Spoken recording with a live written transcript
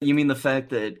You mean the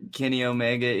fact that Kenny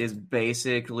Omega is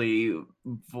basically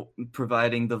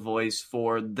providing the voice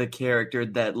for the character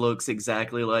that looks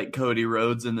exactly like Cody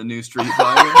Rhodes in the new Street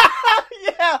Fighter?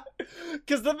 Yeah,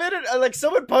 because the minute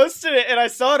someone posted it and I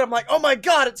saw it, I'm like, oh my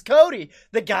god, it's Cody.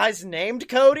 The guy's named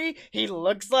Cody. He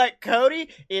looks like Cody.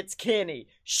 It's Kenny.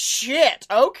 Shit.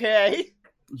 Okay.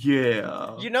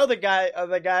 Yeah. You know the guy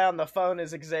on the phone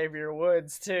is Xavier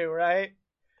Woods too, right?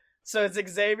 So it's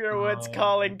Xavier Woods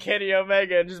calling Kenny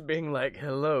Omega and just being like,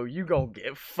 hello, you gonna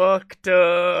get fucked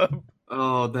up.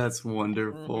 Oh, that's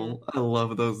wonderful. Mm-hmm. I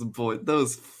love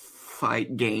those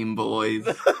fight game boys.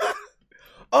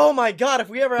 Oh my god, if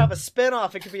we ever have a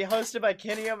spinoff, it could be hosted by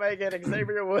Kenny Omega and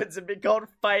Xavier Woods and be called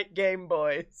Fight Game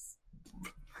Boys.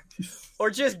 Or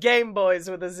just Game Boys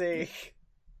with a Z.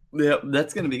 Yep,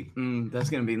 that's gonna be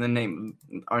the name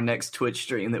of our next Twitch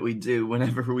stream that we do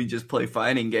whenever we just play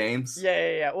fighting games.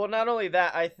 Yeah. Well, not only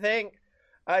that, I think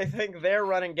their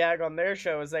running gag on their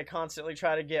show is they constantly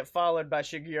try to get followed by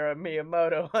Shigeru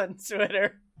Miyamoto on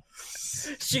Twitter.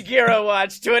 Shigeru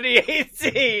Watch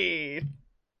 2018.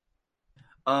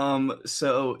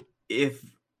 So if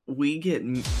we get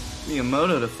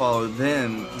Miyamoto to follow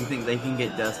them, do you think they can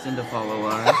get Dustin to follow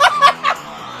us?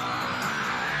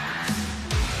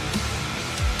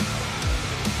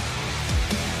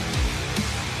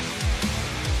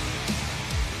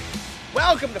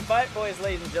 Welcome to Fight Boys,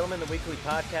 ladies and gentlemen, the weekly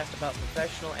podcast about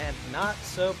professional and not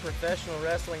so professional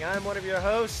wrestling. I'm one of your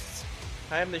hosts.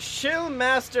 I am the Shill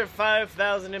Master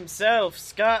 5000 himself,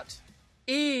 Scott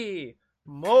E.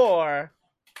 Moore.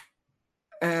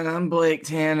 And I'm Blake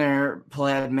Tanner,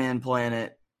 Plaid Man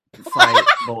Planet, Fight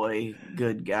Boy,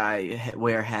 good guy,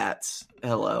 wear hats.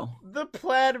 Hello. The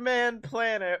Plaid Man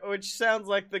Planet, which sounds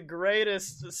like the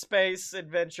greatest space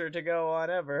adventure to go on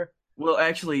ever. Well,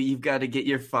 actually, you've got to get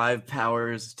your 5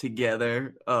 powers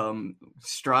together.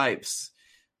 Stripes,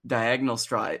 diagonal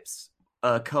stripes,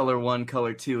 color 1,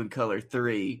 color 2, and color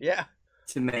 3. Yeah.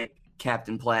 To make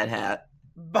Captain Plaid Hat.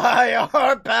 By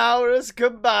our powers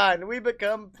combined, we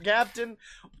become Captain.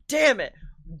 Damn it.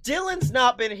 Dylan's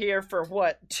not been here for,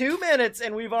 2 minutes,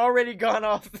 and we've already gone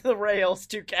off the rails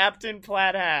to Captain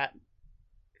Plaid Hat.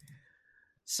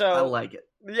 So I like it.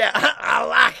 Yeah, I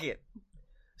like it.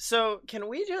 So, can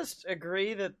we just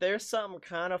agree that there's something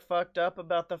kind of fucked up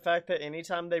about the fact that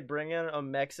anytime they bring in a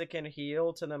Mexican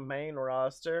heel to the main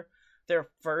roster, their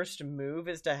first move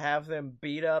is to have them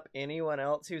beat up anyone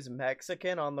else who's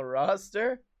Mexican on the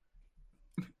roster?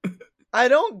 I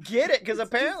don't get it, because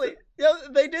apparently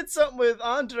they did something with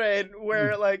Andre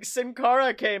where, Sin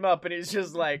Cara came up and he's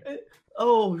just like...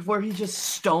 Oh, where he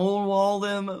just stonewalled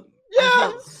him? Yeah! I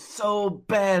felt so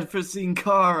bad for Sin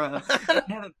Cara. I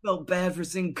haven't felt bad for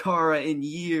Sin Cara in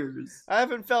years. I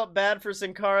haven't felt bad for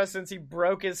Sin Cara since he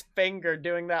broke his finger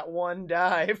doing that one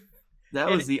dive. That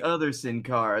was the other Sin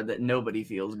Cara that nobody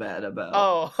feels bad about.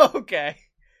 Oh, okay.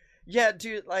 Yeah,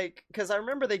 dude, because I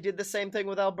remember they did the same thing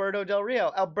with Alberto Del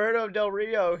Rio. Alberto Del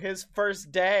Rio, his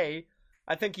first day,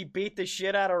 I think he beat the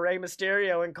shit out of Rey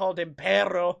Mysterio and called him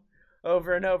Perro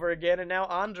over and over again, and now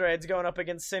Andrade's going up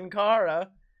against Sin Cara.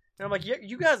 And I'm like,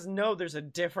 you guys know there's a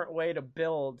different way to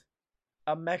build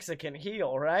a Mexican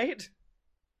heel, right?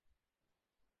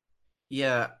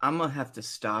 Yeah, I'm gonna have to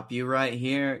stop you right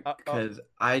here, because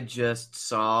I just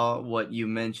saw what you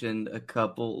mentioned a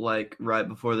couple, right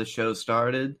before the show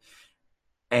started,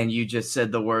 and you just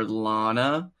said the word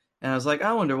Lana, and I was like,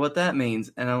 I wonder what that means,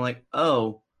 and I'm like,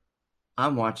 oh,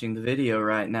 I'm watching the video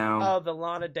right now. Oh, the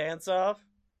Lana dance-off?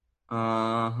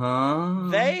 Uh-huh.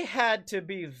 They had to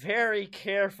be very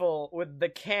careful with the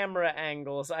camera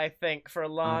angles, I think, for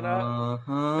Lana.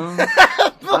 Uh-huh.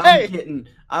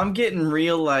 I'm getting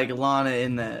real Lana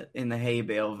in the hay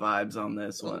bale vibes on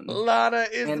this one. Lana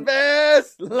is the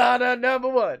best. Lana number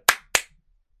 1.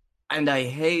 And I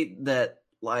hate that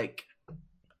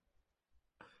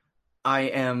I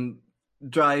am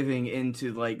driving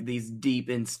into these deep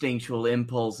instinctual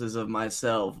impulses of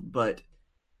myself, but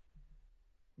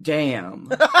damn.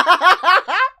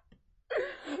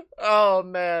 Oh,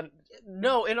 man.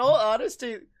 No, in all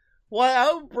honesty, why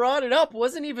I brought it up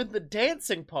wasn't even the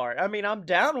dancing part. I mean, I'm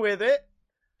down with it.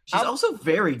 She's also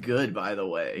very good, by the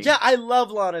way. Yeah, I love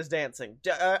Lana's dancing.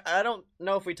 I don't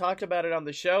know if we talked about it on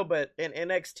the show, but an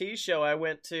NXT show I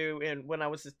went to when I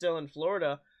was still in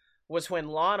Florida was when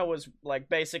Lana was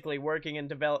basically working in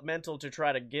developmental to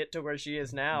try to get to where she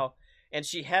is now. And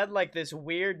she had this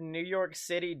weird New York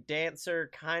City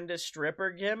dancer kind of stripper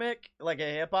gimmick, like a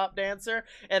hip-hop dancer.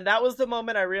 And that was the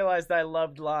moment I realized I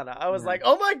loved Lana. I was like,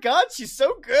 oh my god, she's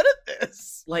so good at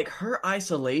this. Her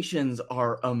isolations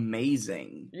are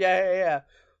amazing. Yeah.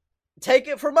 Take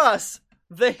it from us.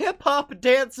 The hip-hop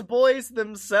dance boys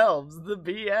themselves, the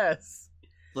BS.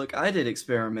 Look, I did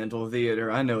experimental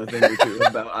theater. I know a thing or two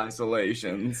about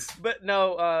isolations. But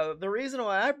no, the reason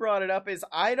why I brought it up is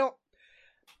I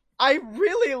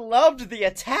really loved the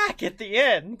attack at the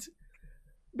end.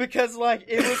 Because, like,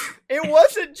 it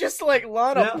wasn't just like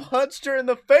Lana punched her in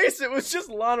the face, it was just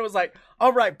Lana was like,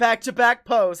 alright, back-to-back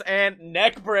pose, and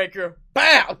neck breaker,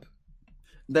 BAM!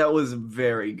 That was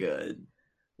very good.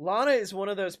 Lana is one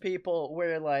of those people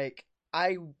where, like,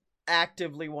 I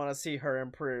actively want to see her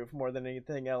improve more than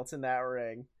anything else in that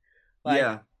ring. Like,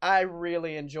 yeah. I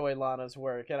really enjoy Lana's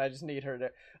work, and I just need her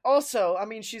to... Also, I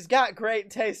mean, she's got great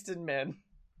taste in men.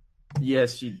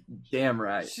 Yes, she damn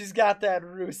right. She's got that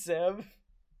Rusev.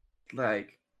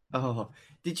 Like, oh,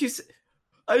 did you see?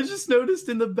 I just noticed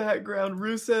in the background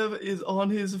Rusev is on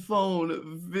his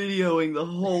phone videoing the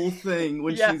whole thing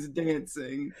when she's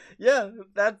dancing. Yeah,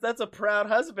 that's a proud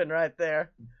husband right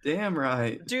there. Damn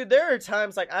right. Dude, there are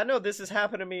times, like, I know this has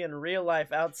happened to me in real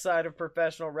life outside of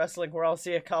professional wrestling where I'll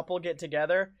see a couple get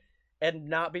together and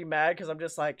not be mad because I'm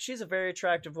just like, she's a very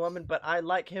attractive woman, but I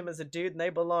like him as a dude and they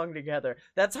belong together.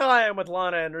 That's how I am with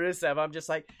Lana and Rusev. I'm just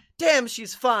like, damn,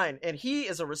 she's fine. And he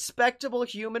is a respectable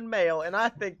human male, and I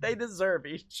think they deserve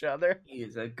each other. He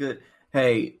is a good...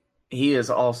 Hey, he is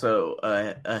also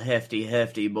a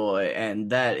hefty boy,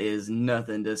 and that is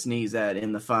nothing to sneeze at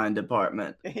in the fine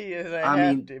department. He is a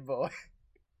hefty boy.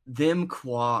 Them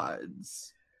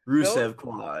quads... Rusev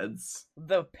quads.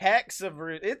 The pecs of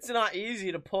Rusev. It's not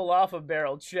easy to pull off a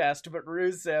barrel chest, but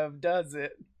Rusev does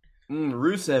it.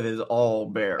 Rusev is all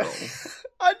barrel.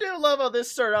 I do love how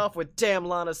this started off with damn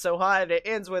Lana so high, and it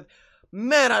ends with,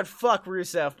 man, I'd fuck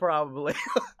Rusev probably.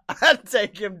 I'd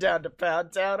take him down to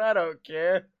Pound Town. I don't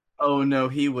care. Oh no,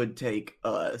 he would take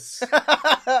us.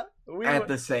 At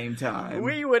the same time.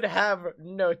 We would have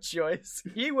no choice.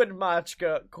 He would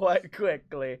Machka quite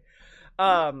quickly.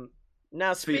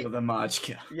 Now speaking of the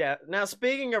Machka. Yeah. Now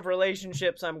speaking of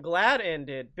relationships, I'm glad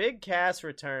ended. Big Cass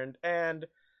returned, and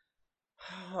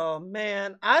oh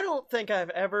man, I don't think I've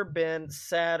ever been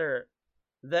sadder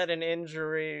that an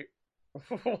injury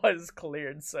was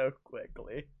cleared so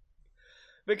quickly.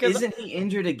 Because isn't he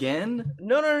injured again?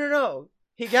 No.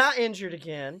 He got injured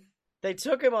again. They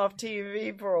took him off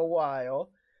TV for a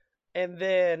while, and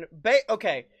then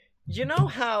okay. You know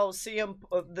how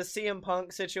the CM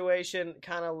Punk situation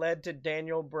kind of led to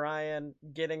Daniel Bryan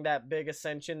getting that big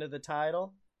ascension to the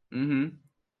title? Mm-hmm.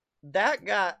 That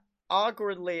got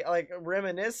awkwardly, like,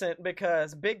 reminiscent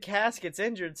because Big Cass gets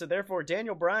injured, so therefore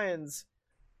Daniel Bryan's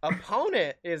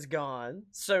opponent is gone.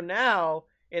 So now,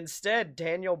 instead,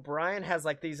 Daniel Bryan has,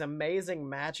 like, these amazing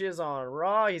matches on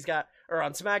Raw. On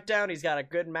SmackDown, he's got a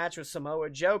good match with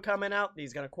Samoa Joe coming out.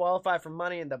 He's going to qualify for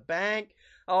Money in the Bank.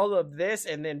 All of this,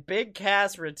 and then Big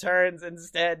Cass returns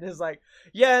instead and is like,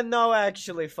 yeah, no,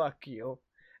 actually, fuck you.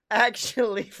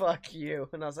 Actually, fuck you.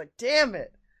 And I was like, damn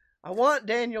it. I want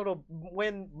Daniel to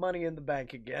win Money in the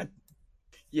Bank again.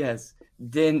 Yes.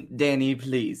 Danny,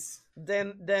 please.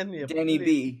 Danny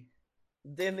B.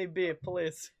 Danny B,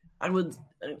 please. I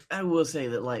will say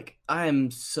that, like, I am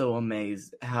so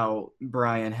amazed how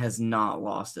Bryan has not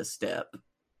lost a step.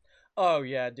 Oh,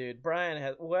 yeah, dude. Bryan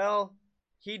has... Well...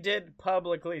 He did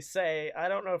publicly say, I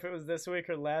don't know if it was this week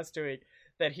or last week,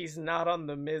 that he's not on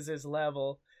the Miz's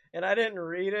level. And I didn't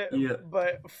read it,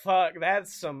 but fuck,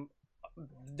 that's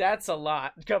a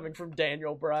lot coming from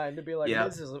Daniel Bryan to be like,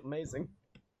 Miz is amazing.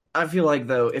 I feel like,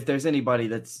 though, if there's anybody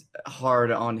that's hard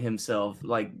on himself,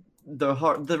 like,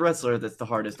 the wrestler that's the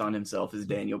hardest on himself is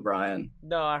Daniel Bryan.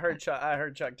 No, I heard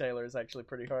Chuck Taylor is actually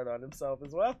pretty hard on himself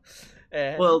as well.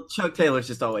 And well, Chuck Taylor's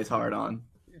just always hard on.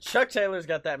 Chuck Taylor's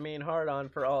got that mean hard on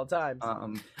for all time.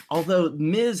 Although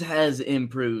Miz has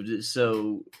improved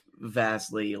so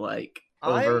vastly, like,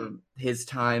 over his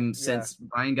time since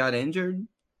Bryan got injured.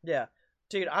 Yeah.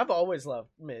 Dude, I've always loved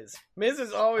Miz. Miz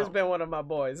has always been one of my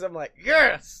boys. I'm like,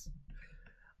 yes!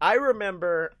 I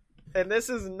remember, and this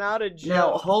is not a joke.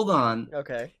 Now, hold on.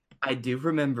 Okay. I do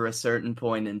remember a certain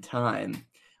point in time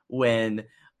when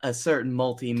a certain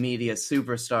multimedia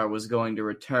superstar was going to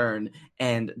return,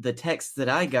 and the text that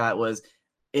I got was,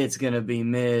 it's gonna be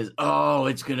Miz. Oh,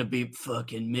 it's gonna be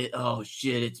fucking Miz. Oh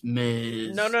shit, it's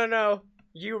Miz. No.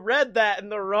 You read that in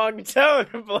the wrong tone,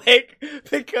 Blake,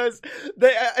 because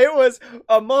it was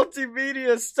a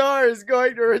multimedia star is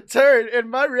going to return, and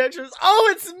my reaction was, oh,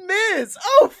 it's Miz.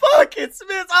 Oh, fuck, it's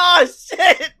Miz. Oh,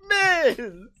 shit, Miz.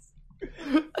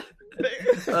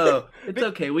 Oh, it's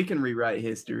okay. We can rewrite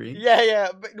history. Yeah.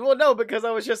 Well, no, because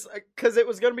I was just... Because it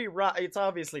was going to be... It's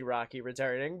obviously Rocky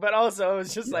returning, but also it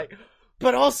was just like...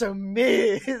 but also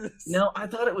Miz. No, I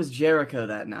thought it was Jericho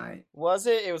that night. Was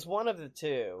it? It was one of the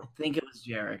two. I think it was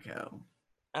Jericho.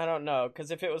 I don't know,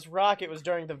 because if it was Rock, it was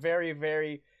during the very,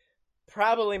 very,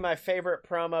 probably my favorite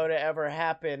promo to ever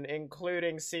happen,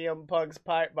 including CM Punk's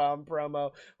Pipe Bomb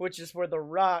promo, which is where The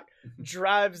Rock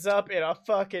drives up in a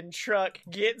fucking truck,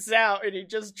 gets out, and he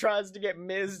just tries to get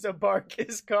Miz to park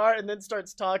his car, and then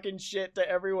starts talking shit to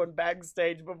everyone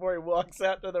backstage before he walks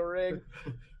out to the ring.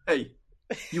 Hey,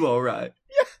 you alright?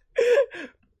 Yeah.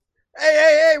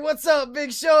 Hey, what's up,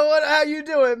 Big Show? How you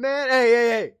doing, man?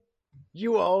 Hey,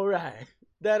 you alright?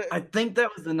 I think that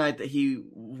was the night that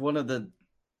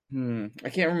I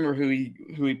can't remember who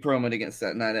he promoted against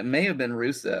that night. It may have been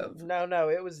Rusev. No,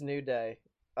 it was New Day.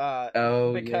 Because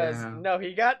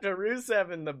he got to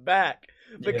Rusev in the back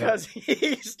because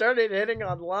he started hitting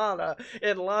on Lana,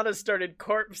 and Lana started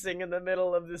corpsing in the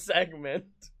middle of the segment.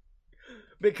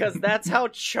 Because that's how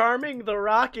charming The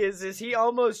Rock is he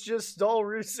almost just stole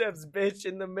Rusev's bitch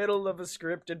in the middle of a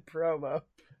scripted promo.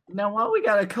 Now, why we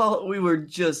gotta call it we were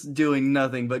just doing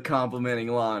nothing but complimenting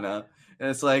Lana? And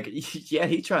it's like, yeah,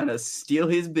 he trying to steal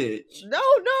his bitch. No,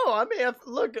 I mean,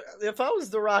 if I was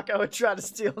The Rock, I would try to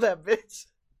steal that bitch.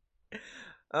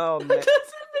 Oh, man. That doesn't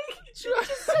make it. You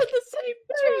just said the same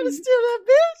thing. Trying to steal that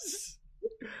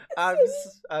bitch?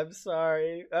 I'm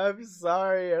sorry. I'm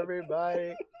sorry,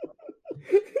 everybody.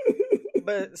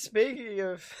 But speaking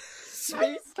of...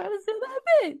 trying to steal that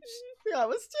bitch. Yeah,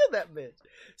 let's steal that bitch.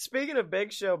 Speaking of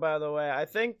Big Show, by the way, I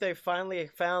think they finally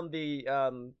found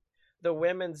the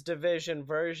women's division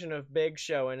version of Big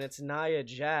Show, and it's Nia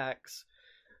Jax.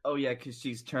 Oh yeah, because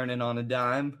she's turning on a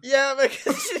dime. Yeah,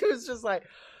 because she was just like,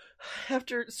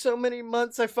 after so many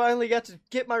months, I finally got to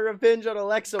get my revenge on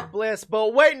Alexa Bliss.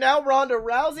 But wait, now Ronda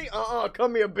Rousey?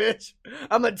 Come here, bitch.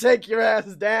 I'm gonna take your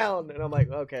ass down. And I'm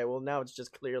like, okay, well now it's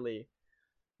just clearly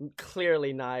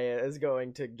Nia is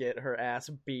going to get her ass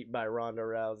beat by Ronda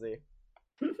Rousey.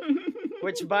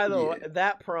 Which, by the way,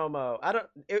 that promo,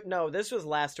 this was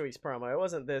last week's promo. It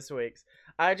wasn't this week's.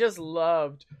 I just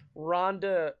loved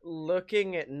Ronda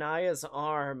looking at Nia's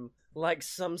arm like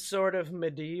some sort of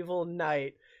medieval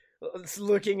knight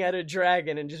looking at a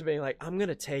dragon and just being like, I'm going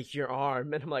to take your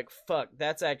arm. And I'm like, fuck,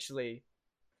 that's actually...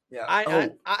 Yeah.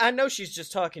 I know she's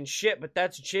just talking shit, but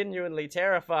that's genuinely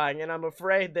terrifying. And I'm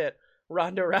afraid that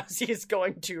Ronda Rousey is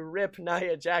going to rip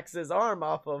Nia Jax's arm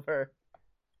off of her.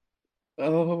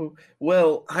 Oh,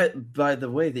 well, by the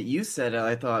way that you said it,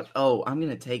 I thought, I'm going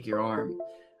to take your arm.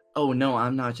 Oh, no,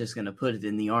 I'm not just going to put it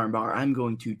in the armbar. I'm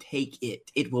going to take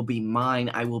it. It will be mine.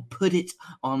 I will put it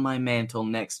on my mantle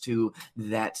next to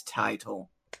that title.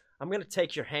 I'm going to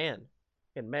take your hand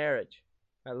in marriage.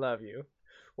 I love you.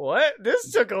 What?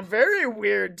 This took a very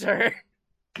weird turn.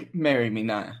 Marry me,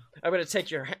 Nia. I'm going to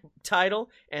take your title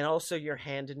and also your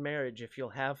hand in marriage if you'll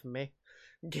have me.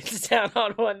 Gets down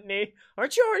on one knee.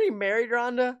 Aren't you already married,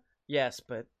 Rhonda? Yes,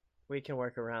 but we can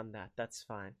work around that. That's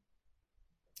fine.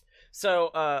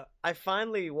 So, I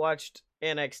finally watched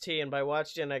NXT, and by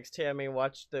watched NXT, I mean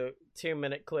watched the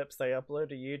 2-minute clips they upload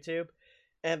to YouTube.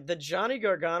 And the Johnny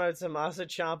Gargano Tommaso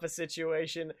Ciampa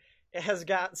situation has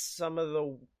got some of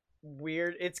the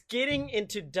weird... It's getting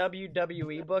into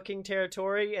WWE booking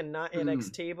territory and not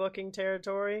NXT booking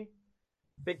territory.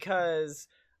 Because...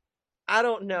 I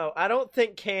don't know. I don't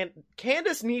think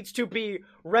Candice needs to be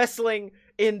wrestling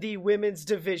in the women's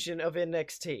division of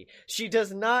NXT. She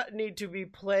does not need to be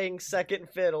playing second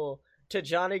fiddle to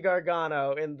Johnny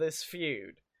Gargano in this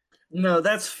feud. No,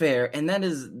 that's fair. And that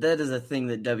is a thing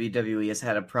that WWE has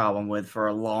had a problem with for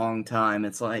a long time.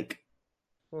 It's like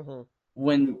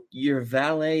when your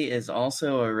valet is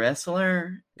also a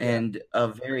wrestler and a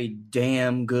very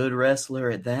damn good wrestler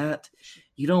at that,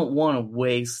 you don't want to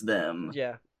waste them.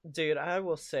 Yeah. Dude, I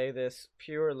will say this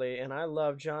purely, and I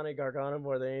love Johnny Gargano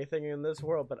more than anything in this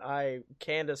world, but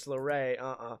Candice LeRae,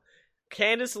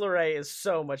 Candice LeRae is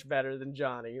so much better than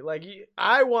Johnny. Like,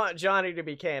 I want Johnny to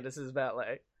be Candice's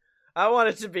valet. I want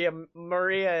it to be a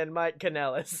Maria and Mike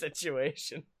Kanellis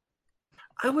situation.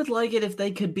 I would like it if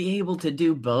they could be able to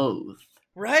do both.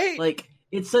 Right? Like,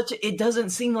 it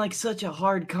doesn't seem like such a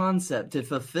hard concept to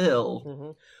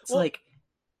fulfill. It's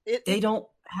they don't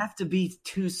have to be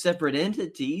two separate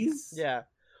entities. Yeah.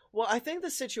 Well, I think the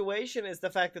situation is the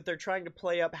fact that they're trying to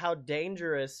play up how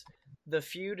dangerous the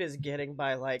feud is getting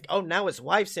by like, oh, now his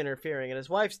wife's interfering and his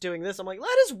wife's doing this. I'm like,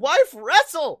 let his wife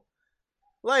wrestle.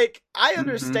 Like, I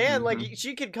understand. Like,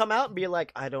 she could come out and be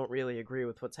like, I don't really agree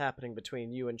with what's happening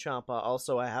between you and Ciampa.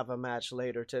 Also, I have a match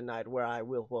later tonight where I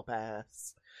will whoop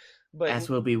ass. But ass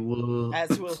will be whooped.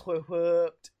 Ass will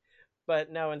whooped.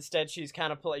 But no, instead she's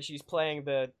kind of she's playing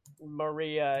the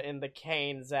Maria in the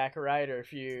Kane Zack Ryder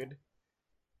feud.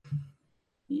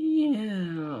 Yeah,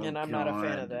 oh and I'm not a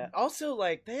fan of God. that. Also,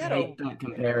 like they I had a hate that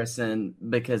comparison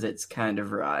because it's kind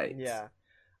of right. yeah.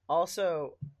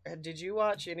 Also, did you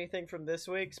watch anything from this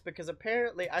week's? Because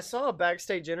apparently, I saw a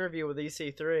backstage interview with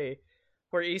EC3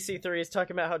 where EC3 is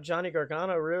talking about how Johnny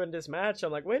Gargano ruined his match.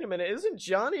 I'm like, wait a minute, isn't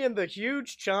Johnny in the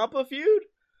huge Ciampa feud?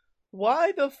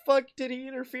 Why the fuck did he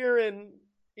interfere in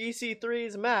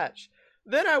EC3's match?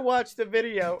 Then I watched the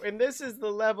video, and this is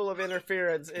the level of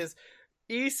interference: is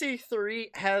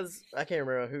EC3 has, I can't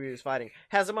remember who he was fighting,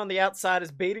 has him on the outside,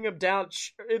 is beating him down,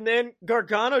 and then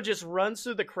Gargano just runs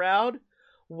through the crowd,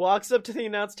 walks up to the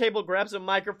announce table, grabs a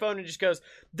microphone, and just goes,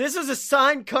 "This is a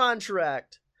signed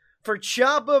contract for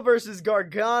Ciampa versus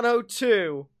Gargano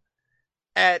 2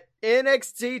 at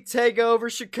NXT TakeOver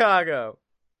Chicago."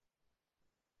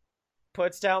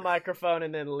 Puts down microphone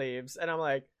and then leaves. And I'm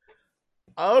like,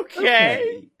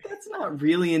 okay. That's not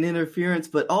really an interference,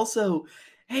 but also,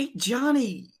 hey,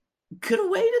 Johnny could have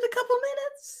waited a couple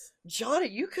minutes. Johnny,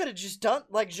 you could have just done,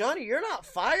 like, Johnny, you're not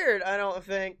fired, I don't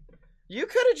think. You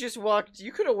could have just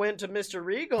you could have went to Mr.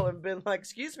 Regal and been like,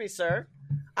 "Excuse me, sir,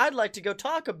 I'd like to go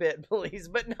talk a bit, please."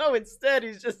 But no, instead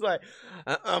he's just like,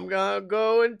 "I'm gonna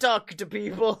go and talk to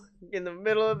people in the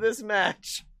middle of this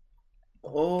match."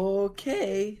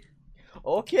 Okay.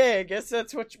 Okay, I guess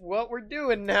that's what we're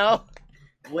doing now.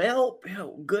 Well,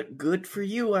 good for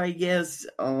you, I guess.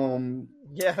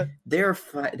 Yeah. They're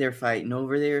fighting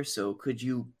over there, so could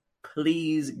you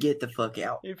please get the fuck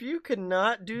out? If you could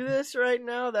not do this right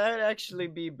now, that'd actually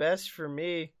be best for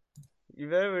me.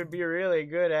 That would be really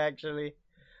good, actually.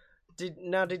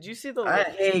 Did you see the?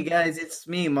 Hey guys, it's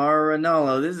me, Mauro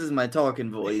Ranallo. This is my talking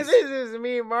voice. This is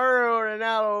me, Mauro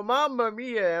Ranallo. Mamma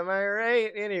mia, am I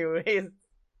right? Anyways.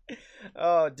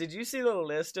 Oh, did you see the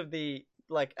list of the,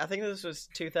 like, I think this was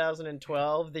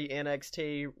 2012, the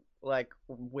NXT, like,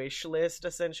 wish list,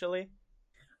 essentially?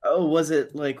 Oh, was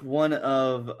it, like, one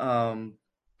of,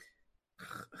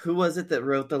 who was it that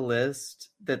wrote the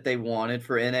list that they wanted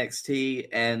for NXT,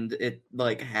 and it,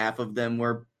 like, half of them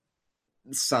were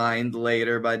signed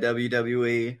later by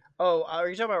WWE? Oh, are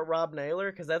you talking about Rob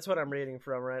Naylor? Because that's what I'm reading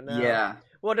from right now. Yeah.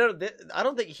 Well, no, I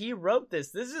don't think he wrote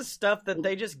this. This is stuff that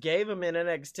they just gave him in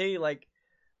NXT. Like,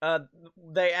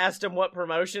 they asked him what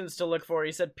promotions to look for.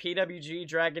 He said PWG,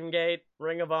 Dragon Gate,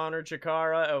 Ring of Honor,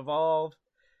 Chikara, Evolve.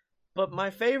 But my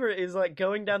favorite is, like,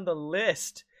 going down the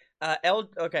list.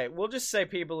 Okay, we'll just say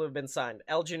people who've been signed.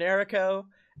 El Generico,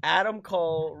 Adam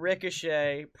Cole,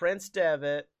 Ricochet, Prince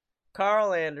Devitt,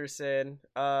 Carl Anderson.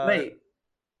 Wait,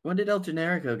 when did El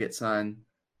Generico get signed?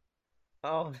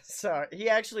 Oh, sorry. He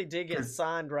actually did get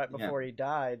signed right before he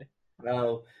died.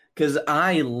 Oh, because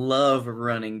I love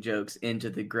running jokes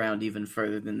into the ground even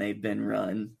further than they've been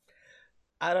run.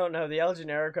 I don't know. The El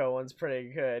Generico one's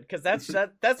pretty good because that's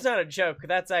not a joke.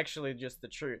 That's actually just the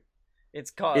truth. It's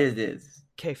called. It is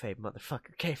kayfabe,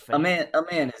 motherfucker. Kayfabe. A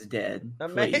man is dead. A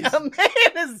man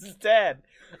is dead.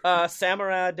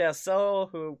 Samurai Del Sol,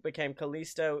 who became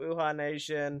Kalisto, Uhaa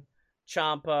Nation,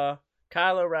 Ciampa,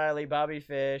 Kyle O'Reilly, Bobby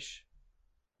Fish.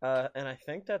 And I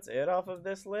think that's it off of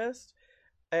this list.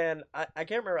 And I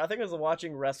can't remember. I think it was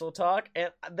watching Wrestle Talk, and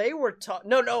they were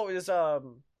No, it was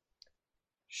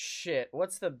shit.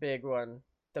 What's the big one?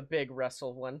 The big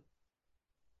Wrestle one.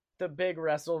 The big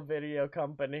Wrestle video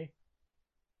company.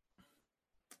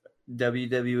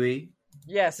 WWE.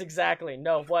 Yes, exactly.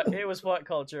 No, it was What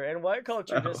Culture, and What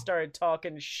Culture just started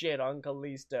talking shit on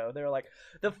Kalisto. They were like,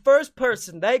 the first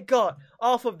person they got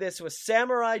off of this was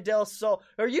Samurai Del Sol.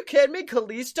 Are you kidding me?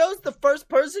 Kalisto's the first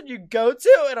person you go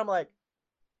to? And I'm like,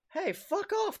 hey,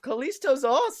 fuck off. Kalisto's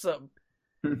awesome.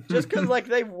 Just because, like,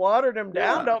 they've watered him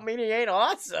down don't mean he ain't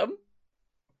awesome.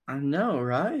 I know,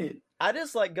 right? I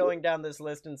just like going down this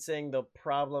list and seeing the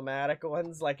problematic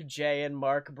ones, like Jay and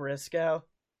Mark Briscoe.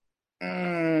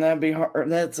 That'd be hard.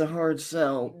 That's a hard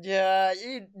sell. Yeah,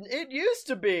 it used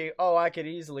to be, oh, I could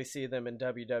easily see them in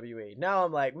WWE. Now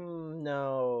I'm like,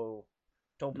 no,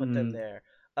 don't put them there.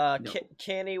 No.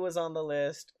 Kenny was on the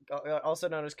list, also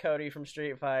known as Cody from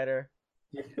Street Fighter.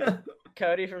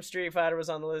 Cody from Street Fighter was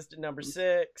on the list at number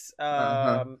 6.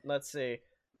 Let's see.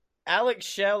 Alex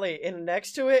Shelley, and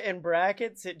next to it in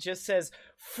brackets, it just says,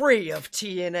 free of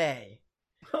TNA.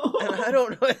 And I don't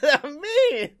know what that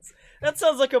means. That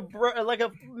sounds like a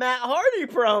Matt Hardy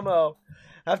promo.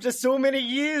 After so many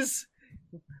years,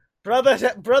 brother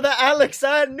Alex,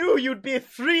 I knew you'd be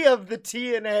free of the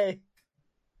TNA.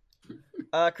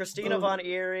 Christina Von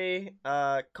Eerie,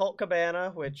 Colt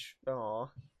Cabana, which, 1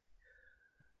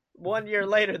 year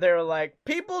later they were like,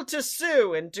 people to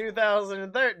sue in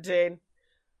 2013.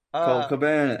 Colt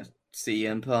Cabana,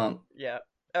 CM Punk. Yeah.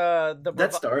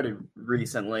 That started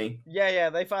recently. Yeah,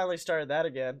 they finally started that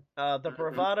again. The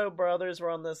Bravado Brothers were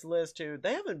on this list too.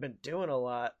 They haven't been doing a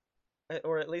lot,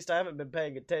 or at least I haven't been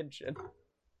paying attention.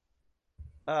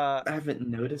 I haven't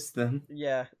noticed them.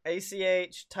 Yeah,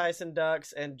 ACH, Tyson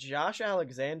Ducks, and Josh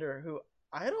Alexander, who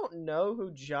I don't know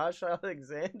who Josh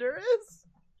Alexander is.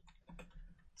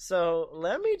 So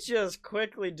let me just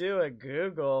quickly do a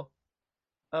Google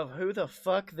of who the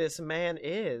fuck this man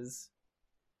is.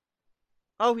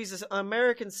 Oh, he's an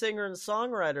American singer and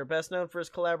songwriter, best known for his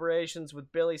collaborations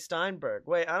with Billy Steinberg.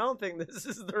 Wait, I don't think this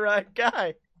is the right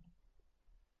guy.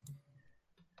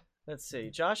 Let's see.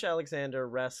 Josh Alexander,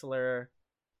 wrestler.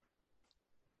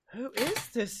 Who is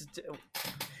this?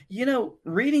 You know,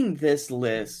 reading this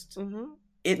list,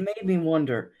 it made me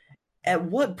wonder, at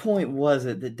what point was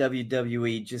it that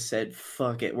WWE just said,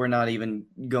 fuck it, we're not even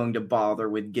going to bother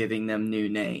with giving them new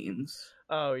names?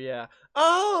 Oh, yeah.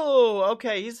 Oh,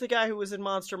 okay. He's the guy who was in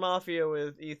Monster Mafia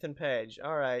with Ethan Page.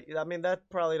 All right. I mean, that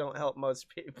probably don't help most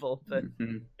people, but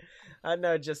I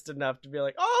know just enough to be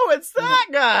like, oh, it's that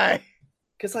guy!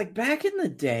 Because, like, back in the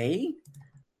day,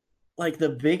 like, the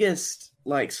biggest,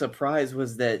 like, surprise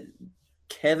was that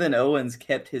Kevin Owens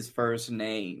kept his first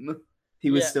name. He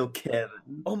was still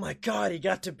Kevin. Oh my god, he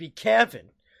got to be Kevin.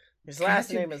 His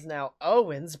last name is now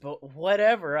Owens, but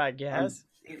whatever, I guess.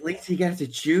 At least he got to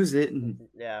choose it. And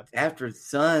after his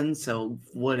son, so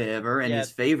whatever. And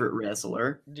his favorite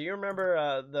wrestler. Do you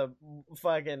remember the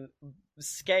fucking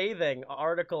scathing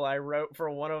article I wrote for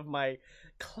one of my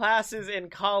classes in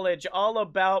college all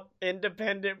about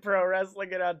independent pro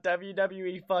wrestling and how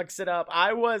WWE fucks it up?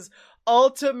 I was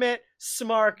ultimate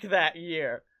smark that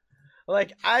year.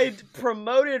 Like, I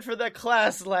promoted for the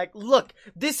class, like, look,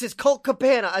 this is Colt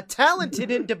Cabana, a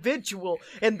talented individual,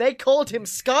 and they called him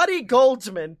Scotty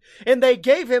Goldsman, and they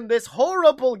gave him this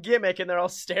horrible gimmick, and they're all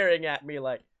staring at me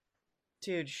like,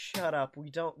 dude, shut up,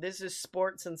 this is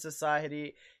sports and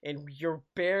society, and you're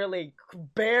barely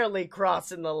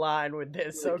crossing the line with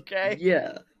this, okay?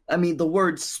 Yeah, I mean, the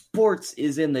word sports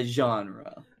is in the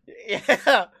genre.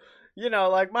 Yeah. You know,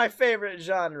 like my favorite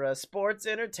genre, sports,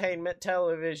 entertainment,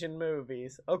 television,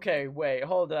 movies. Okay, wait,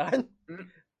 hold on.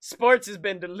 Sports has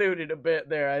been diluted a bit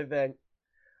there, I think.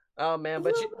 Oh man,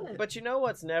 but you know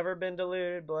what's never been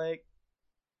diluted, Blake?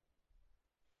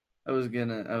 I was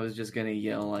just gonna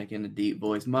yell like in a deep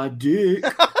voice, my dick.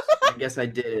 I guess I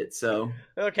did it, so.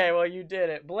 Okay, well you did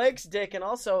it. Blake's dick, and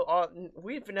also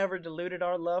we've never diluted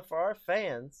our love for our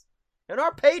fans. And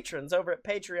our patrons over at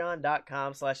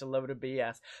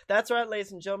patreon.com/alotofbs. That's right,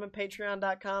 ladies and gentlemen,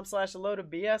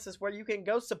 patreon.com/alotofbs is where you can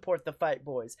go support the Fight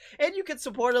Boys. And you can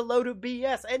support A Load of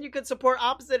BS. And you can support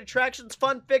Opposite Attractions,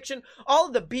 Fun Fiction, all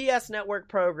of the BS Network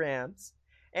programs.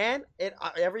 And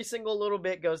every single little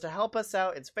bit goes to help us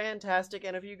out. It's fantastic.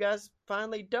 And if you guys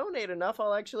finally donate enough,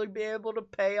 I'll actually be able to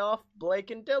pay off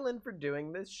Blake and Dylan for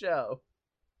doing this show.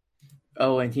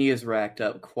 Oh, and he has racked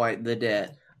up quite the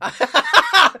debt.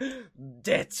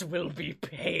 Debts will be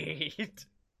paid.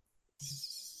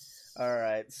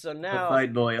 Alright, so now... A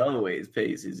fight boy always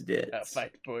pays his debts. A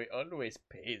fight boy always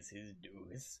pays his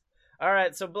dues.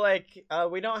 Alright, so Blake,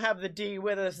 we don't have the D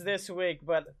with us this week,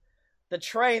 but the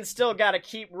train's still gotta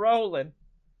keep rolling.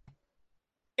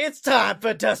 It's time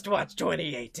for Dust Watch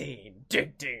 2018.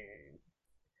 Ding, ding.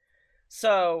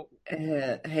 So...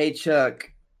 hey,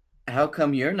 Chuck, how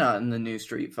come you're not in the new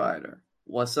Street Fighter?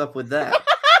 What's up with that?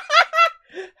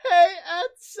 Hey,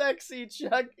 at Sexy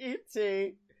Chuck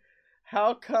E.T.,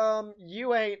 how come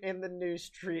you ain't in the new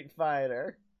Street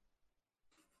Fighter?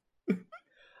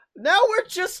 Now we're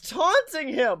just taunting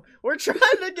him. We're trying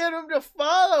to get him to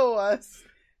follow us.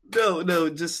 No,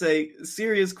 just say,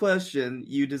 serious question,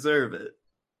 you deserve it.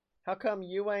 How come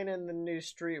you ain't in the new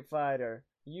Street Fighter?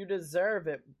 You deserve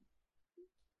it.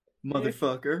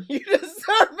 Motherfucker. You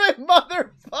deserve it,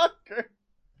 motherfucker.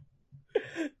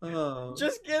 Oh.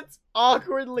 Just gets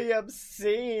awkwardly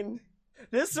obscene.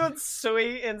 This one's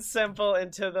sweet and simple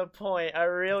and to the point. I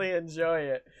really enjoy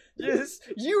it. Just,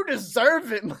 you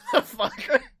deserve it,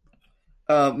 motherfucker.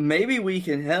 Maybe we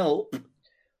can help.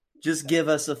 Just give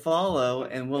us a follow,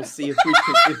 and we'll see if we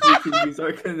can use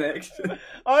our connection.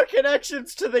 Our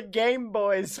connections to the Game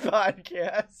Boys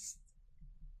podcast.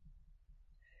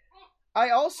 I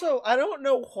don't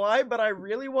know why, but I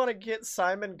really want to get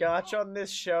Simon Gotch on this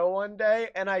show one day,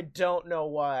 and I don't know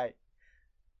why.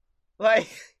 Like,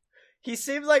 he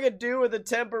seems like a dude with a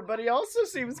temper, but he also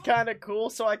seems kind of cool,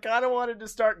 so I kind of wanted to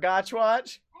start Gotch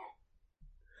Watch.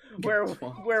 Where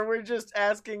we're just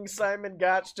asking Simon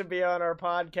Gotch to be on our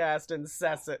podcast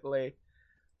incessantly.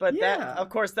 But that, of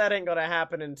course, that ain't gonna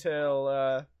happen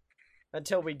until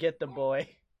we get the boy.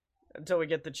 Until we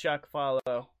get the Chuck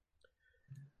follow.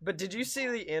 But did you see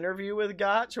the interview with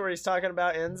Gotch where he's talking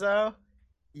about Enzo?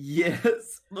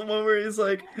 Yes, the one where he's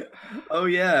like, "Oh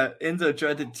yeah, Enzo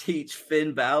tried to teach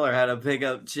Finn Balor how to pick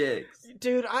up chicks."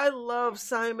 Dude, I love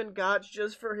Simon Gotch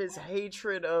just for his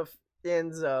hatred of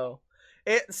Enzo.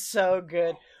 It's so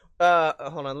good.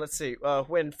 Hold on, let's see.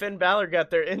 When Finn Balor got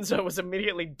there, Enzo was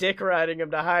immediately dick riding him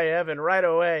to high heaven right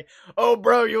away. Oh,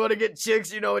 bro, you want to get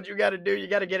chicks? You know what you got to do? You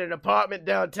got to get an apartment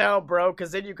downtown, bro,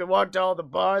 because then you can walk to all the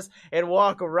bars and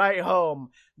walk right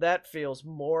home. That feels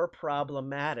more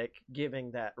problematic,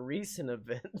 given that recent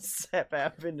events have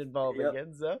happened involving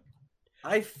Enzo.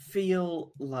 I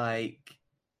feel like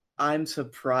I'm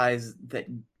surprised that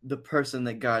the person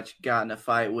that Gotch got in a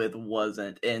fight with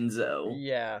wasn't Enzo.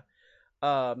 Yeah.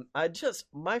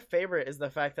 My favorite is the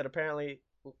fact that apparently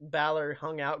Balor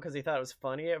hung out because he thought it was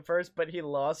funny at first, but he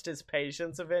lost his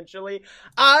patience eventually.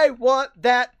 I want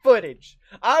that footage.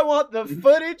 I want the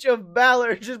footage of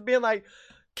Balor just being like,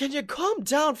 can you calm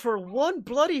down for one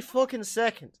bloody fucking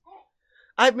second?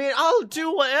 I mean, I'll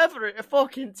do whatever it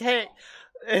fucking takes.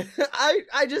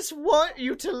 I just want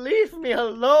you to leave me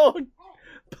alone.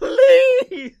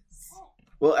 Please.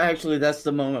 Well, actually, that's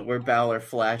the moment where Balor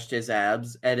flashed his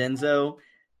abs at Enzo,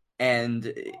 and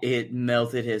it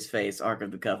melted his face, Ark of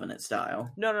the Covenant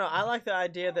style. No, I like the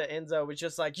idea that Enzo was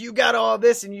just like, you got all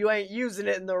this and you ain't using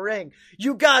it in the ring.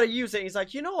 You gotta use it. And he's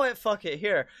like, you know what? Fuck it,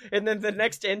 here. And then the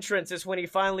next entrance is when he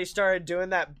finally started doing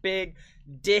that big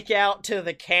dick out to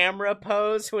the camera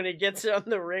pose when he gets on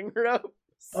the ring rope.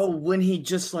 Oh, when he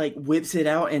just, like, whips it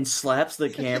out and slaps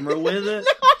the camera with it?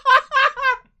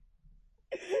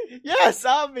 Yes,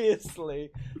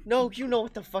 obviously. No, you know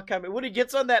what the fuck I mean. When he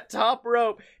gets on that top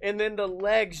rope and then the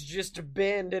legs just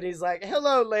bend and he's like,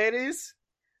 hello, ladies.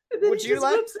 And then he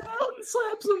whips it out and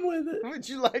slaps them with it. Would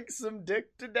you like some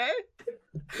dick today?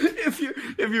 If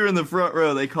you're in the front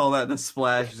row, they call that the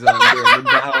splash zone during the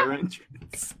Balor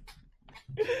entrance.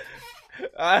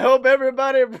 I hope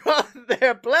everybody brought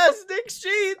their plastic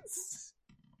sheets.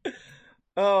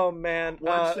 Oh, man.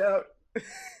 Watch out.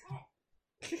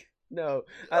 No,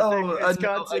 I think it's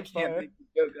Constant Fire.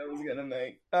 Joke I was gonna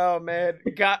make. Oh man,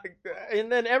 and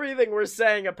then everything we're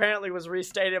saying apparently was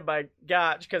restated by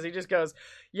Gotch because he just goes,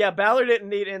 "Yeah, Balor didn't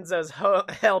need Enzo's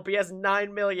help. He has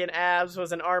 9 million abs,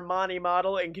 was an Armani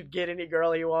model, and could get any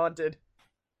girl he wanted."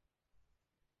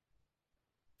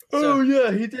 Oh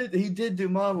yeah, he did. He did do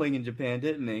modeling in Japan,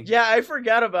 didn't he? Yeah, I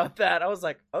forgot about that. I was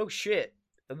like, "Oh shit,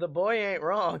 the boy ain't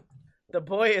wrong. The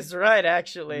boy is right,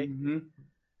 actually." Mm-hmm.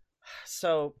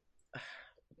 So.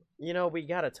 You know, we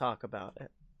gotta talk about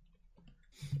it.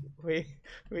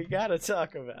 We gotta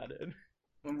talk about it.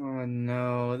 Oh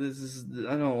no,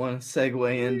 I don't want to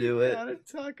segue into it. We gotta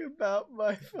talk about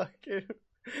my fucking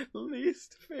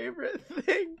least favorite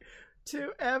thing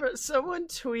to ever. Someone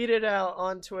tweeted out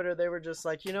on Twitter, they were just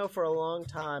like, you know, for a long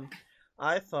time,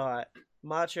 I thought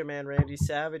Macho Man Randy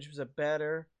Savage was a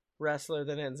better wrestler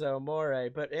than Enzo Amore,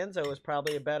 but Enzo was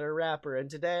probably a better rapper. And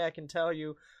today I can tell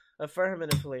you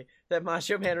affirmatively that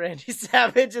Macho Man Randy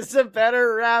Savage is a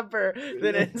better rapper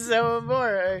than Enzo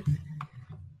Amore.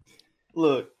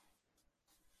 Look,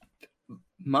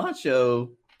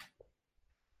 Macho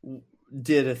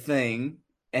did a thing,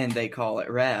 and they call it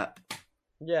rap.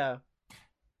 Yeah.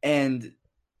 And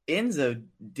Enzo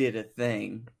did a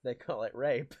thing. They call it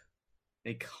rape.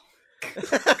 They call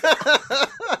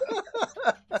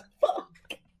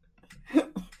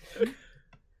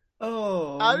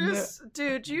Oh,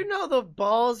 dude, you know the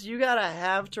balls you gotta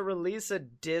have to release a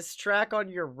diss track on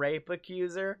your rape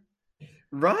accuser?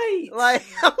 Right. Like,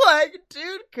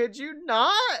 dude, could you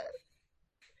not?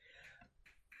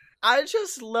 I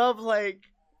just love,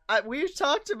 we've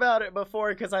talked about it before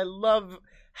because I love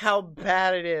how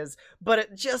bad it is, but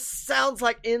it just sounds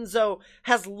like Enzo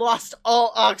has lost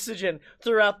all oxygen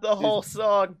throughout the whole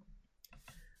song.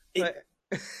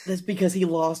 That's because he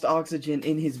lost oxygen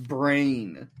in his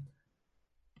brain.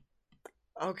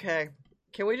 Okay,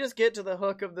 can we just get to the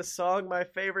hook of the song? My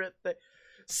favorite thing.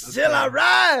 Still I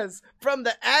rise from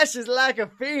the ashes like a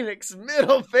phoenix,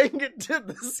 middle finger to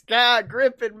the sky,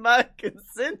 gripping my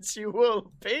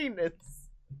consensual penis.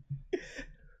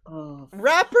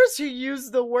 Rappers who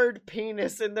use the word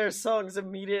penis in their songs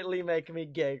immediately make me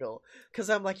giggle.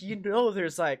 Because I'm like, you know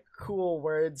there's, cool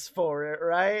words for it,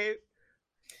 right?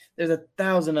 There's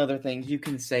 1,000 other things you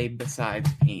can say besides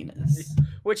penis.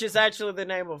 Which is actually the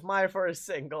name of my first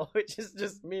single, which is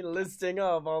just me listing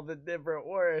off all the different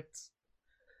words.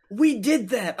 We did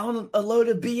that on a load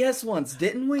of BS once,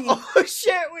 didn't we? Oh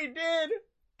shit, we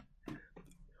did!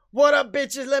 What up,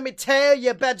 bitches? Let me tell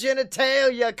you about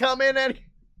genitalia. Come in and...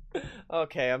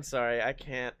 Okay, I'm sorry. I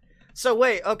can't. So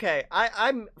wait, okay,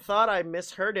 I thought I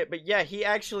misheard it, but yeah, he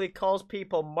actually calls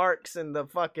people marks in the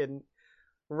fucking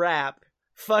rap.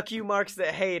 Fuck you, marks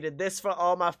that hated. This for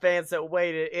all my fans that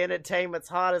waited. Entertainment's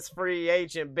hottest free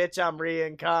agent. Bitch, I'm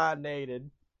reincarnated.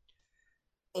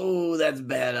 Oh, that's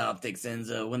bad optics,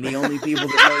 Enzo. When the only people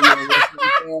that know you're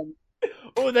listening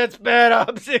to... Oh, that's bad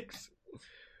optics.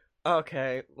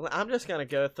 Okay, I'm just gonna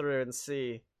go through and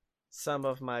see some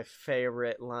of my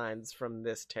favorite lines from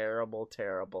this terrible,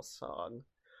 terrible song.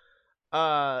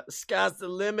 Sky's the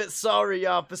limit. Sorry,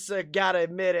 officer. Gotta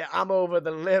admit it. I'm over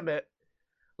the limit.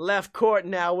 Left court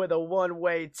now with a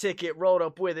one-way ticket. Rolled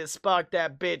up with it. Sparked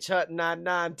that bitch. Hut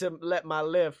 99 to let my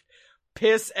lift.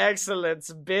 Piss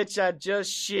excellence. Bitch, I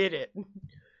just shit it.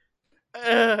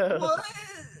 What?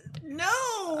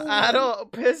 No. I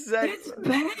don't. Piss excellence.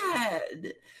 That's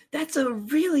bad. That's a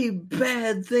really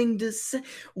bad thing to say.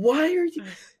 Why are you...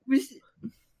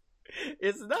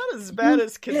 It's not as bad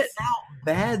as... Get out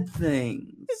bad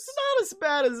things. It's not as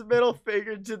bad as middle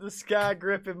finger to the sky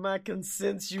gripping my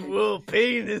consensual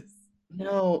penis.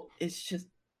 No, it's just...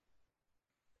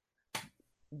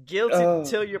 Guilty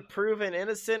till you're proven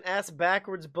innocent. Ass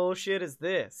backwards bullshit is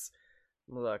this.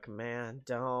 Look, man,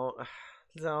 don't...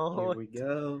 Here we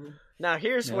go. Now,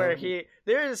 here's where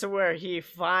he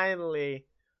finally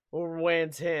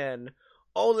went in.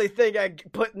 Only thing I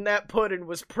put in that pudding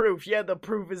was proof. Yeah, the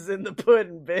proof is in the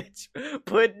pudding, bitch.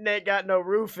 Pudding ain't got no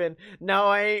roofing. No,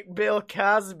 I ain't Bill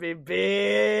Cosby,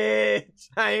 bitch.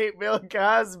 I ain't Bill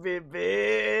Cosby,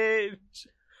 bitch.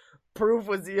 Proof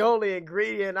was the only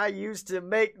ingredient I used to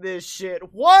make this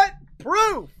shit. What?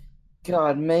 Proof?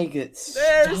 God, make it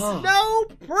stop. There's no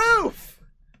proof.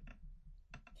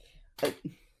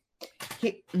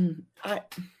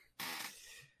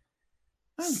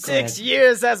 6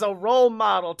 years as a role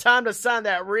model. Time to sign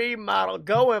that remodel.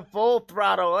 Going full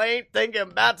throttle. Ain't thinking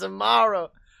about tomorrow.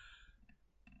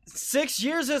 6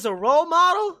 years as a role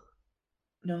model?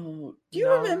 No. Do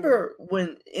you remember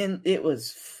when it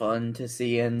was fun to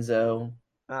see Enzo?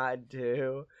 I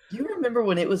do. Do you remember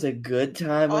when it was a good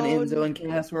time when Enzo and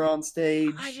Cass were on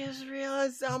stage? I just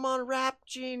realized I'm on Rap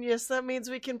Genius. That means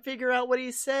we can figure out what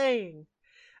he's saying.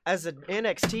 As an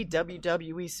NXT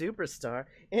WWE superstar,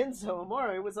 Enzo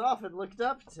Amore was often looked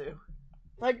up to.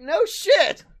 Like, no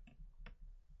shit!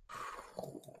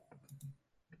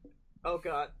 Oh,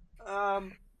 God.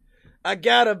 I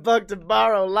got a buck to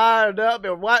borrow, lined up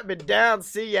and wipe me down,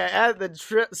 see ya at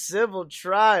the civil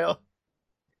trial.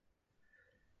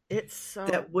 It's so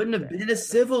That wouldn't have been a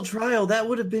civil trial. That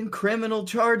would have been criminal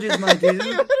charges, my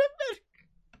dude.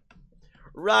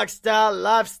 Rockstar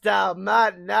lifestyle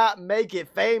might not make it.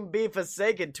 Fame be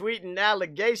forsaken. Tweeting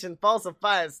allegation,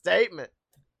 falsifying statement.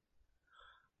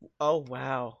 Oh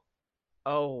wow,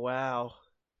 oh wow.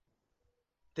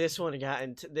 This one got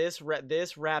into this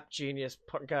Rap Genius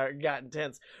got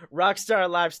intense. Rockstar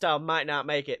lifestyle might not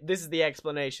make it. This is the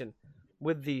explanation.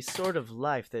 With the sort of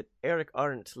life that Eric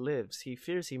Arndt lives, he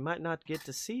fears he might not get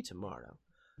to see tomorrow.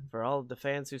 For all of the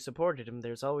fans who supported him,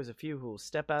 there's always a few who will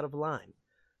step out of line.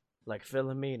 Like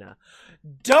Philomena.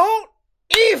 Don't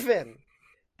even!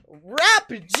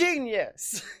 Rap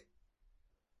Genius!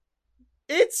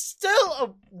 It's still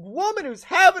a woman who's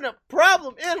having a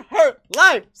problem in her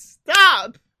life.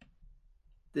 Stop!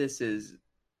 This is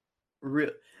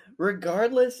real.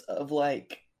 Regardless of,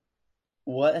 like,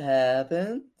 what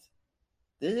happened,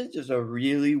 this is just a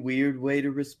really weird way to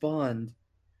respond.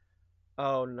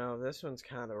 Oh no, this one's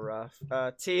kind of rough.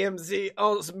 TMZ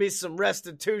owes me some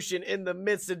restitution in the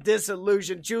midst of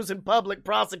disillusion. Choosing public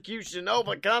prosecution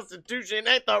over Constitution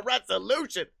ain't the right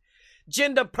solution.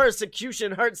 Gender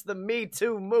persecution hurts the Me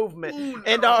Too movement. Ooh, no.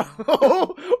 And our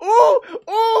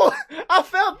I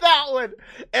felt that one.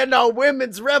 And our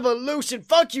women's revolution.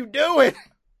 Fuck you doing?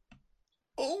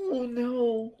 Oh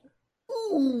no.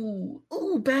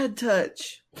 Ooh, bad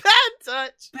touch. Bad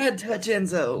touch. Bad touch,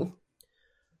 Enzo.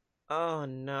 Oh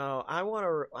no, I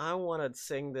want to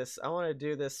sing this. I want to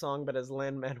do this song, but as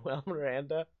Lin-Manuel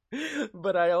Miranda.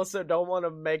 But I also don't want to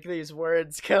make these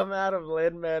words come out of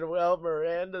Lin-Manuel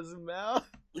Miranda's mouth.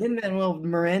 Lin-Manuel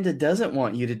Miranda doesn't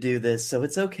want you to do this, so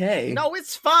it's okay. No,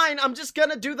 it's fine. I'm just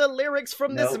gonna do the lyrics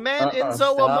from this man,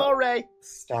 Enzo Amore.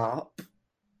 Stop.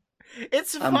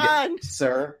 It's fine.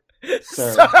 Sir,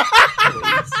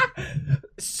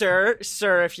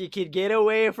 Sir, if you could get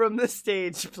away from the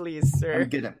stage, please, sir.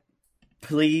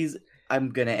 I'm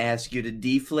gonna ask you to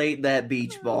deflate that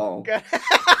beach ball.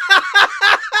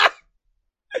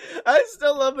 I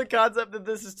still love the concept that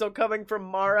this is still coming from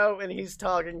Morrow and he's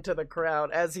talking to the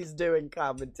crowd as he's doing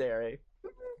commentary.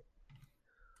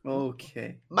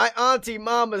 Okay. My auntie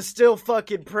mama's still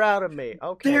fucking proud of me.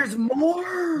 Okay. There's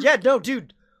more? Yeah, no,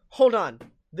 dude. Hold on.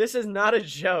 This is not a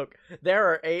joke. There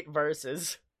are 8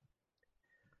 verses.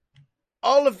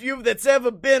 All of you that's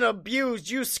ever been abused,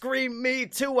 you scream me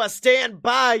too, I stand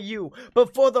by you.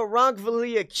 But for the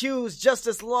wrongfully accused,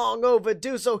 justice long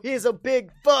overdue, so here's a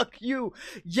big fuck you.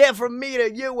 Yeah, from me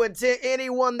to you and to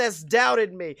anyone that's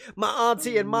doubted me. My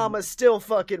auntie and mama's still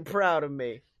fucking proud of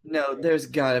me. No, there's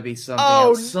gotta be something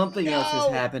else. Something else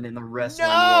has happened in the wrestling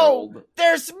world.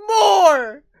 There's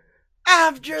more!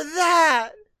 After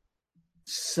that!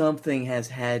 Something has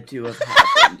had to have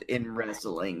happened in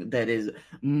wrestling that is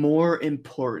more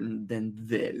important than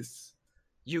this.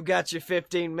 You got your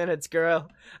 15 minutes, girl.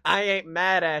 I ain't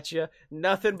mad at you.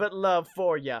 Nothing but love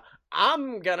for you.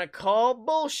 I'm gonna call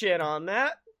bullshit on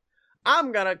that.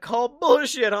 I'm gonna call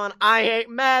bullshit on I ain't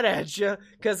mad at you.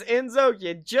 Cause Enzo,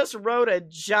 you just wrote a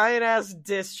giant-ass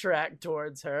diss track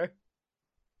towards her.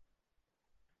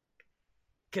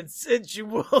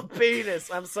 Consensual penis.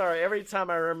 I'm sorry. Every time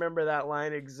I remember that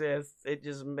line exists, it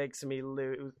just makes me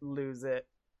lose it.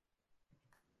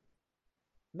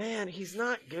 Man, he's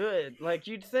not good. Like,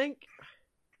 you'd think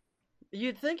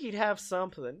he'd have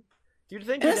something. You'd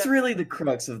think that's really the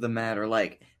crux of the matter.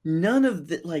 Like, none of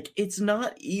the, like, it's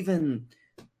not even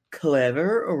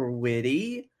clever or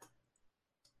witty.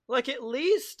 Like, at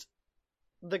least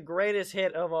the greatest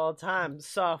hit of all time,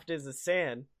 Soft as a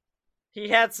Sand. He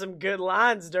had some good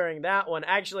lines during that one.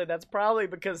 Actually, that's probably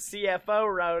because CFO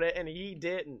wrote it and he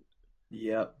didn't.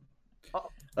 Yep. Oh.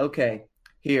 Okay,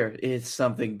 here is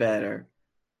something better.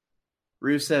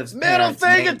 Rusev's middle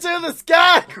finger to the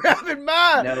sky, grabbing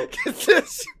mine. Nope.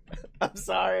 I'm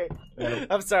sorry. Nope.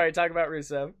 I'm sorry. Talk about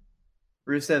Rusev.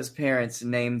 Rusev's parents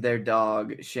named their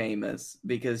dog Sheamus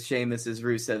because Sheamus is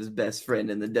Rusev's best friend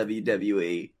in the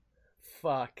WWE.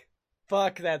 Fuck,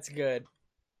 that's good.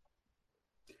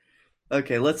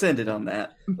 Okay, let's end it on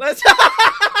that. Let's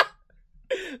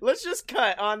just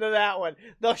cut onto that one.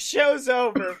 The show's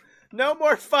over. No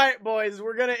more fight, boys.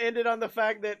 We're gonna end it on the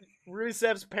fact that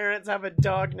Rusev's parents have a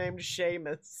dog named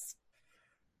Sheamus.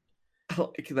 I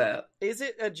like that. Is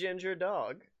it a ginger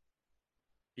dog?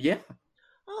 Yeah.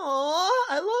 Aw,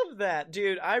 I love that.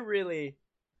 Dude, I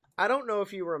don't know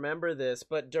if you remember this,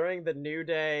 but during the New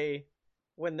Day,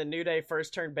 when the New Day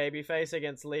first turned babyface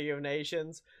against League of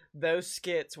Nations, those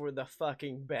skits were the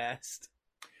fucking best.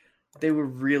 They were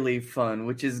really fun,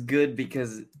 which is good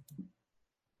because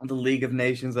the League of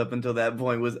Nations up until that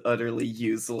point was utterly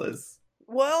useless.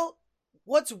 Well,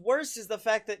 what's worse is the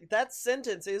fact that that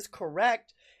sentence is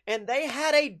correct, and they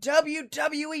had a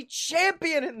WWE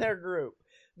champion in their group.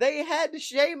 They had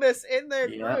Sheamus in their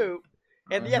group,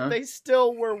 and yet they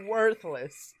still were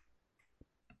worthless.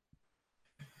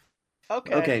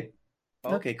 Okay,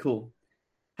 cool.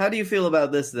 How do you feel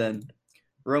about this then?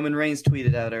 Roman Reigns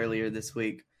tweeted out earlier this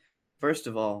week. First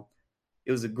of all,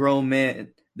 it was a grown man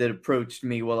that approached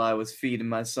me while I was feeding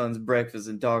my son's breakfast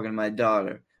and talking to my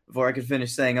daughter. Before I could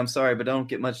finish saying, I'm sorry, but I don't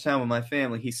get much time with my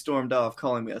family, he stormed off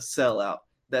calling me a sellout.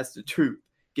 That's the truth.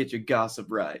 Get your gossip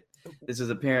right. This is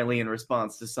apparently in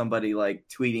response to somebody like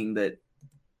tweeting that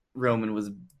Roman was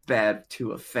bad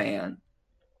to a fan.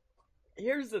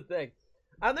 Here's the thing.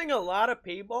 I think a lot of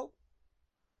people,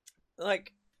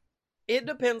 like, it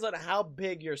depends on how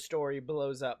big your story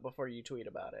blows up before you tweet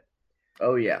about it.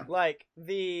 Oh, yeah. Like,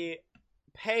 the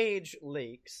Paige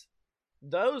leaks,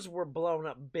 those were blown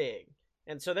up big.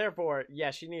 And so, therefore,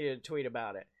 yes, you needed to tweet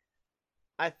about it.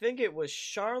 I think it was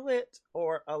Charlotte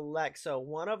or Alexa.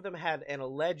 One of them had an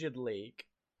alleged leak,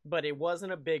 but it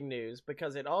wasn't a big news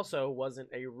because it also wasn't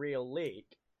a real leak.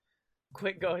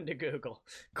 Quit going to Google.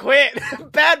 Quit!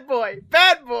 Bad boy!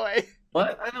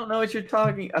 What? I don't know what you're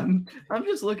talking. I'm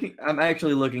just looking. I'm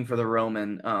actually looking for the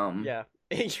Roman. Yeah,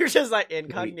 you're just like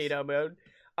incognito mode.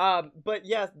 But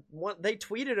yeah, they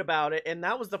tweeted about it, and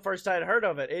that was the first I'd heard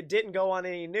of it. It didn't go on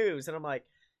any news, and I'm like,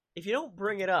 if you don't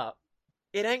bring it up,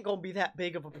 it ain't gonna be that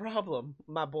big of a problem,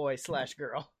 my boy /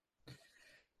 girl.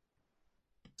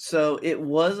 So it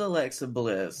was Alexa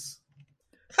Bliss.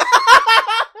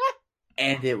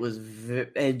 And it was,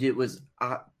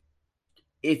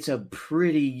 it's a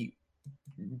pretty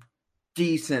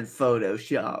decent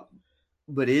Photoshop,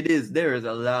 but there is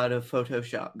a lot of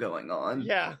Photoshop going on.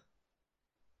 Yeah.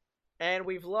 And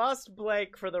we've lost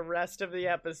Blake for the rest of the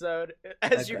episode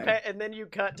and then you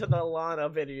cut to the Lana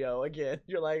video again.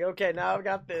 You're like, okay, now I've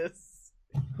got this.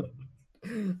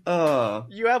 You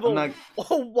have a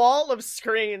wall of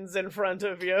screens in front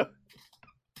of you.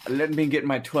 Let me get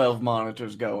my 12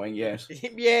 monitors going, yes.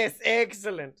 Yes,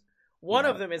 excellent. One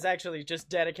of them is actually just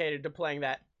dedicated to playing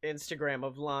that Instagram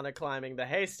of Lana climbing the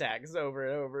haystacks over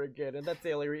and over again, and that's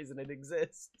the only reason it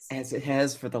exists. As it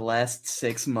has for the last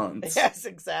 6 months. Yes,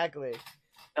 exactly.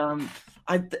 Um,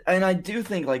 I do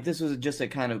think like this was just a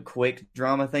kind of quick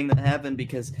drama thing that happened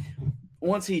because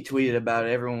once he tweeted about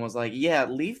it, everyone was like, "Yeah,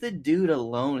 leave the dude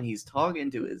alone. He's talking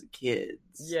to his kids."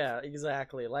 Yeah,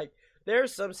 exactly. Like,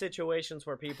 there's some situations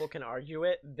where people can argue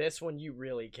it. This one you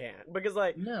really can't. Because,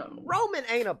 like, No, Roman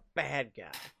ain't a bad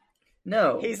guy.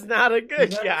 no, He's not a good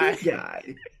he's not guy. a good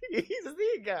guy. He's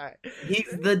the guy.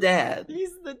 He's the dad.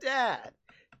 He's the dad.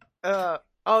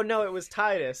 Oh no, it was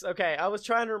Titus. Okay, I was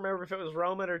trying to remember if it was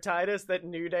Roman or Titus that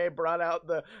New Day brought out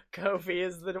the Kofi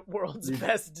is the world's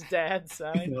best dad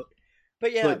sign.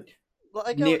 But yeah, But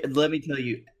like let me tell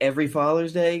you, every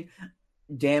Father's Day,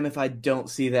 damn if I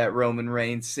don't see that Roman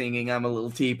Reigns singing "I'm a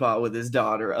Little Teapot" with his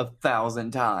daughter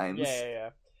 1,000 times. yeah.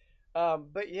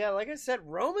 But yeah, like I said,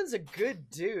 Roman's a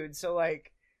good dude, so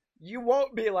like you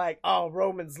won't be like, oh,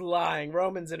 Roman's lying,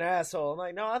 Roman's an asshole. I'm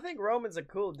like, no, I think Roman's a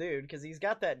cool dude because he's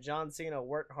got that John Cena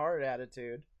work hard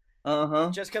attitude.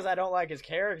 Just because I don't like his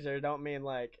character, don't mean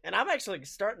like, and I'm actually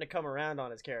starting to come around on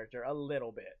his character a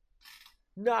little bit,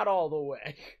 not all the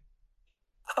way.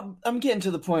 I'm getting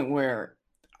to the point where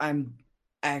I'm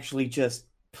actually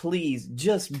please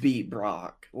just beat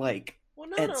Brock. Like, Well,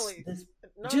 not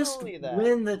just only that.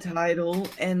 win the title,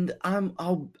 and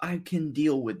I can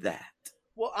deal with that.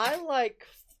 Well, I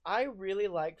really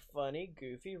like funny,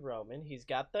 goofy Roman. He's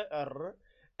got the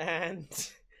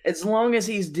and as long as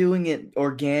he's doing it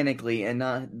organically and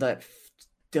not that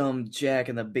dumb Jack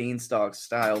and the Beanstalk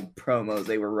style promos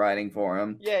they were writing for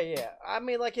him. Yeah. I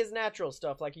mean, like his natural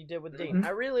stuff, like he did with Dean. Mm-hmm. I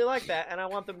really like that, and I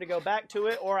want them to go back to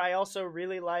it. Or I also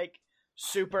really like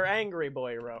super angry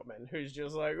boy Roman, who's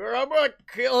just like, I'm gonna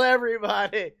kill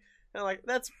everybody. And like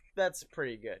that's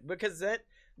pretty good because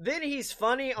then he's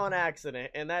funny on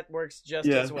accident, and that works just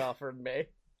as well for me.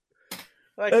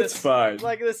 Like that's fine.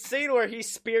 Like the scene where he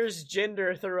spears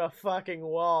Jinder through a fucking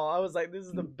wall. I was like, this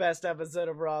is the best episode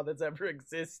of Raw that's ever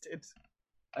existed.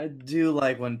 I do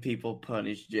like when people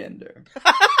punish Jinder.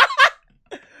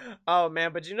 Oh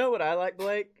man, but you know what I like,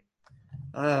 Blake?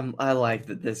 I like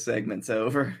that this segment's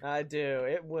over. I do.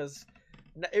 It was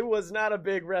not a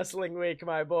big wrestling week,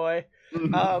 my boy.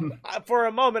 For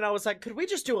a moment, I was like, could we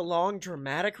just do a long,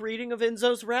 dramatic reading of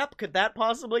Enzo's rap? Could that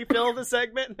possibly fill the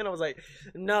segment? And then I was like,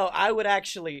 no, I would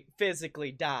actually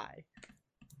physically die.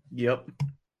 Yep.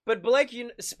 But Blake,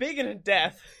 speaking of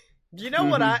death, you know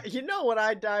what I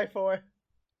die for?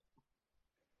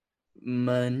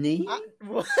 Money?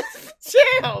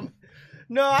 Damn!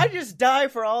 No, I just die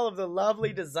for all of the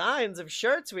lovely designs of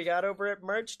shirts we got over at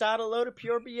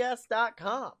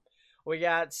merch.alotopurebs.com. We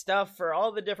got stuff for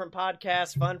all the different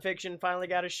podcasts. Fun Fiction finally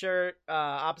got a shirt.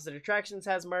 Opposite Attractions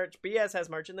has merch. BS has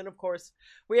merch. And then, of course,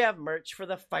 we have merch for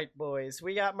the Fight Boys.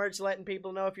 We got merch letting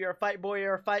people know if you're a fight boy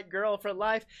or a fight girl for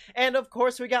life. And, of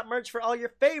course, we got merch for all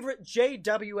your favorite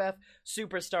JWF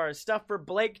superstars. Stuff for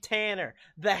Blake Tanner,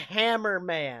 the Hammer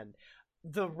Man,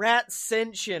 the Rat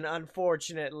Ascension,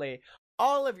 unfortunately.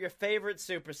 All of your favorite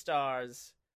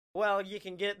superstars. Well, you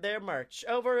can get their merch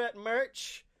over at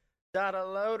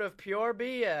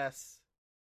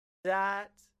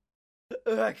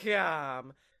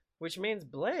merch.alotopurebs.com. Which means,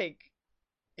 Blake,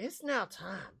 it's now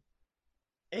time.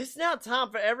 It's now time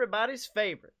for everybody's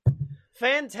favorite.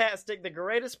 Fantastic, the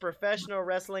greatest professional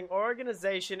wrestling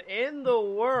organization in the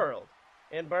world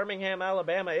in Birmingham,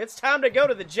 Alabama. It's time to go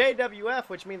to the JWF,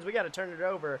 which means we got to turn it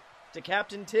over to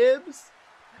Captain Tibbs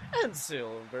and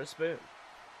Silver Spoon.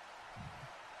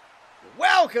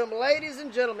 Welcome, ladies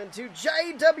and gentlemen, to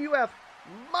JWF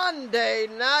Monday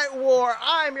Night War.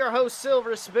 I'm your host,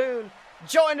 Silver Spoon,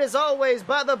 joined as always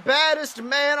by the baddest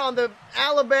man on the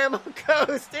Alabama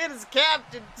coast. It is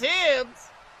Captain Tibbs.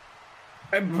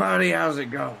 Hey, buddy, how's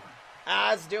it going?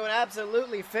 It's doing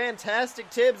absolutely fantastic,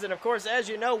 Tibbs. And, of course, as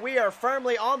you know, we are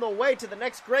firmly on the way to the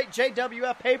next great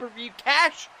JWF pay-per-view,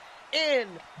 Cash in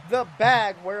the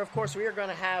Bag, where, of course, we are going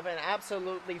to have an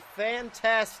absolutely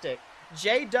fantastic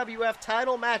JWF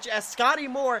title match as Scotty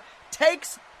Moore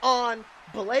takes on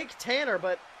Blake Tanner.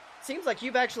 But it seems like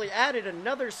you've actually added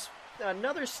another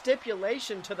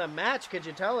stipulation to the match. Could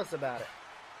you tell us about it?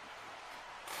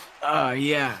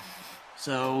 Yeah.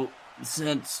 So,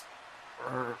 since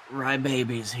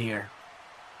Rybaby's here,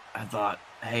 I thought,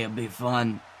 hey, it'd be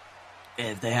fun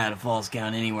if they had a Falls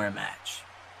Count Anywhere match.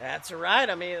 That's right.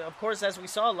 I mean, of course, as we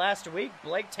saw last week,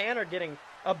 Blake Tanner getting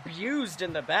abused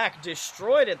in the back,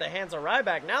 destroyed at the hands of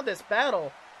Ryback. Now this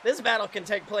battle can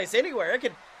take place anywhere. It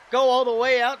could go all the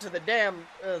way out to the damn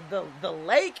the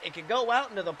lake. It could go out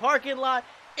into the parking lot.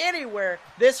 Anywhere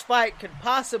this fight could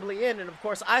possibly end. And of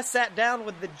course, I sat down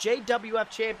with the JWF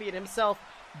champion himself,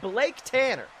 Blake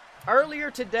Tanner, earlier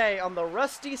today on the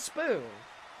Rusty Spoon.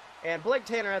 And Blake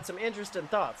Tanner had some interesting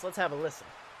thoughts. Let's have a listen.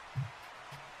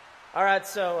 All right,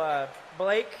 so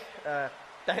Blake,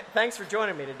 thanks for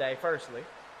joining me today, firstly.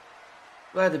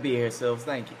 Glad to be here, Sills.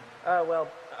 Thank you. Well,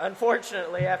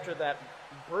 unfortunately, after that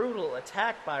brutal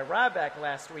attack by Ryback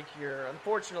last week, you're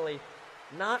unfortunately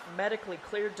not medically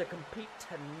cleared to compete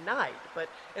tonight. But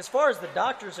as far as the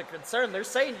doctors are concerned, they're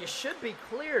saying you should be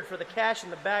cleared for the Cash in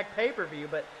the Bag pay-per-view.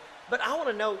 But I want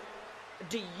to know,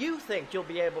 do you think you'll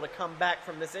be able to come back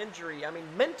from this injury? I mean,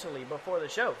 mentally before the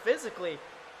show. Physically,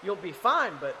 you'll be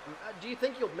fine, but do you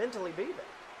think you'll mentally be there?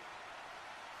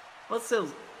 Well,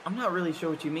 Sills, I'm not really sure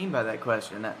what you mean by that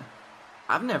question.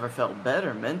 I've never felt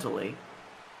better mentally.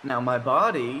 Now, my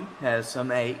body has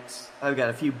some aches. I've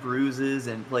got a few bruises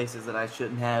in places that I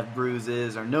shouldn't have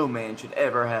bruises, or no man should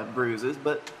ever have bruises,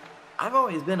 but I've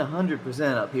always been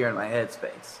 100% up here in my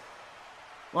headspace.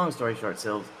 Long story short,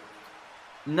 Sills,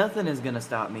 nothing is going to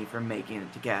stop me from making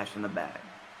it to Cash in the Bag.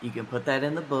 You can put that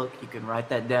in the book. You can write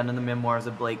that down in the memoirs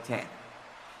of Blake Tanner.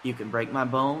 You can break my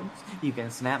bones. You can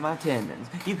snap my tendons.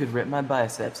 You could rip my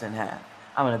biceps in half.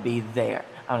 I'm going to be there.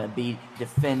 I'm going to be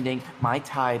defending my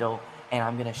title, and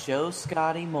I'm going to show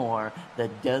Scotty Moore the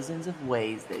dozens of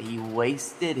ways that he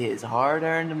wasted his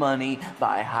hard-earned money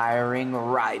by hiring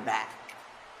Ryback.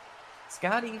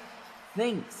 Scotty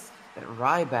thinks that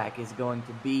Ryback is going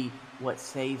to be what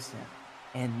saves him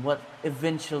and what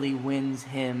eventually wins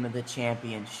him the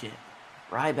championship.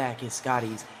 Ryback is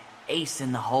Scotty's ace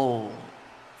in the hole,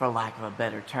 for lack of a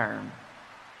better term.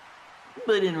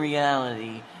 But in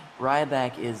reality,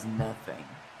 Ryback is nothing.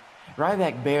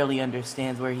 Ryback barely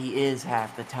understands where he is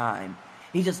half the time.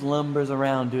 He just lumbers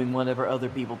around doing whatever other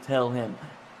people tell him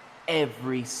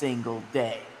every single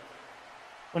day.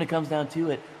 When it comes down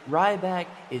to it, Ryback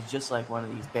is just like one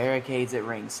of these barricades at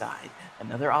ringside.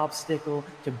 Another obstacle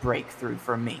to break through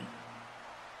for me.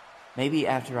 Maybe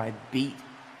after I beat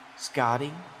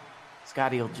Scotty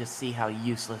will just see how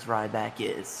useless Ryback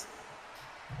is.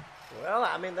 Well,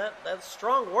 I mean, that's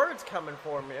strong words coming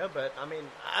from you, but, I mean,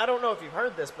 I don't know if you've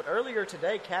heard this, but earlier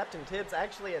today, Captain Tibbs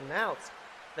actually announced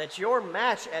that your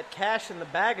match at Cash in the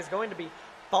Bag is going to be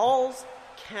Falls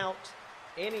Count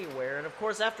Anywhere. And, of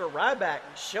course, after Ryback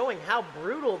showing how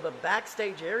brutal the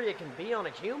backstage area can be on a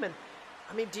human,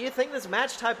 I mean, do you think this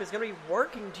match type is going to be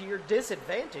working to your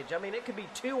disadvantage? I mean, it could be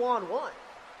 2-on-1.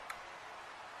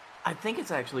 I think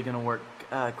it's actually going to work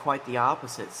quite the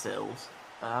opposite, Sills.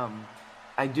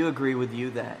 I do agree with you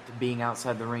that being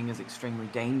outside the ring is extremely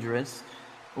dangerous.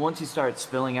 Once you start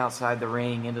spilling outside the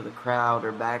ring into the crowd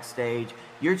or backstage,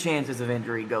 your chances of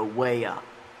injury go way up.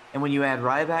 And when you add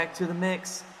Ryback to the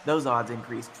mix, those odds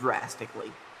increase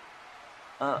drastically.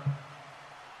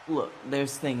 Look,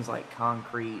 there's things like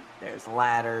concrete, there's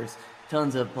ladders,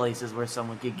 tons of places where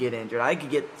someone could get injured. I could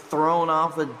get thrown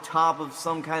off the top of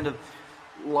some kind of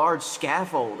large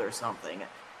scaffold or something.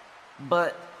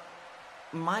 But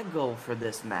my goal for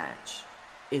this match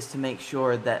is to make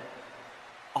sure that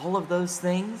all of those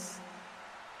things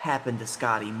happen to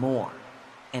Scotty Moore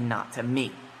and not to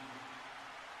me.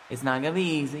 It's not going to be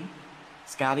easy.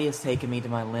 Scotty has taken me to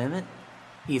my limit.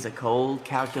 He's a cold,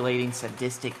 calculating,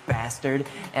 sadistic bastard,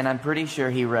 and I'm pretty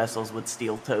sure he wrestles with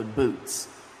steel-toed boots.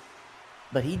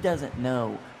 But he doesn't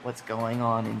know what's going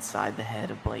on inside the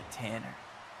head of Blake Tanner.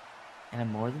 And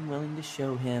I'm more than willing to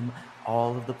show him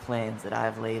all of the plans that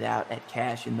I've laid out at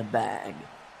Cash in the Bag.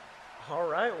 All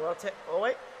right, well,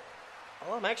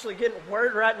 I'm actually getting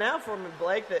word right now from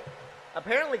Blake that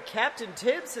apparently Captain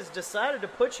Tibbs has decided to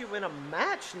put you in a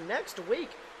match next week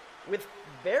with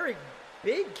very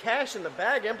big Cash in the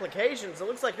Bag implications. It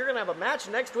looks like you're going to have a match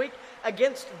next week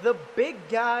against the big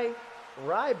guy,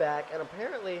 Ryback, and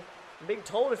apparently I'm being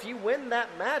told if you win that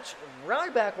match,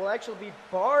 Ryback will actually be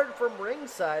barred from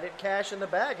ringside at Cash in the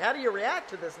Bag. How do you react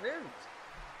to this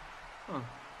news?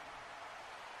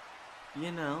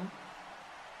 You know,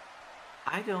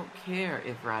 I don't care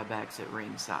if Ryback's at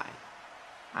ringside.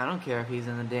 I don't care if he's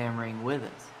in the damn ring with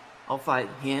us. I'll fight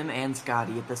him and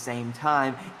Scotty at the same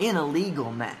time in a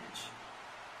legal match.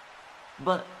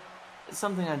 But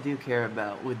something I do care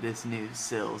about with this news,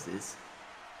 Sills, is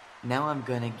now I'm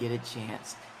gonna get a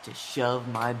chance to shove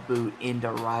my boot into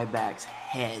Ryback's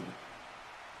head.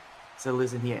 So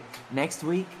listen here, next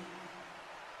week,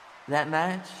 that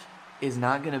match is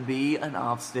not going to be an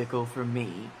obstacle for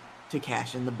me to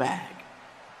Cash in the Bag.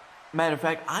 Matter of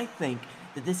fact, I think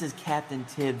that this is Captain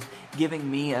Tibbs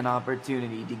giving me an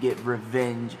opportunity to get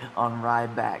revenge on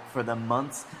Ryback for the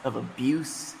months of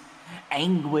abuse,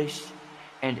 anguish,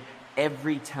 and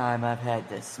every time I've had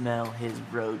to smell his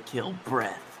roadkill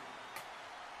breath.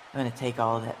 I'm going to take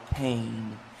all of that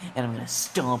pain and I'm going to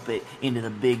stomp it into the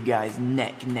big guy's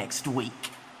neck next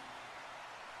week.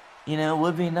 You know, it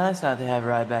would be nice not to have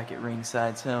Ryback at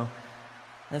ringside, so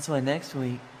That's why next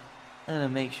week, I'm going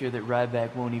to make sure that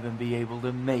Ryback won't even be able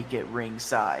to make it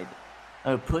ringside.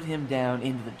 I'm going to put him down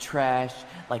into the trash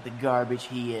like the garbage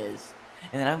he is.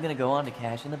 And then I'm going to go on to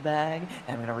Cash in the Bag, and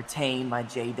I'm going to retain my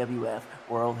JWF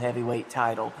World Heavyweight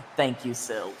title. Thank you,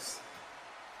 Sills.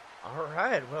 All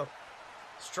right, well,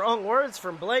 strong words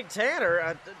from Blake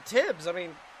Tanner. Tibbs, I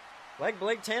mean, like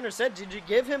Blake Tanner said, did you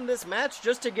give him this match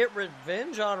just to get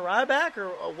revenge on Ryback, or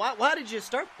why did you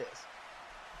start this?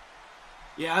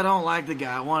 Yeah, I don't like the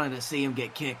guy. I wanted to see him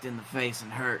get kicked in the face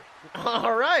and hurt.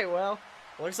 All right, well,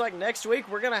 looks like next week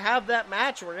we're gonna have that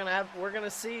match. We're gonna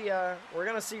see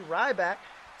Ryback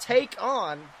take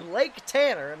on Blake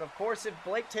Tanner, and of course, if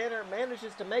Blake Tanner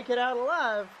manages to make it out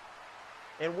alive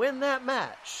and win that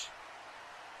match,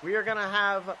 we are gonna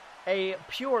have a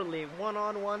purely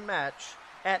one-on-one match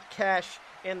at Cash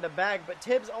in the Bag. But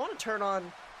Tibbs, I want to turn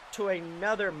on to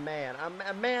another man,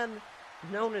 a man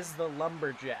known as the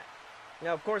Lumberjack.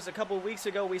 Now, of course, a couple of weeks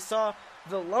ago, we saw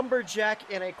the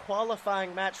Lumberjack in a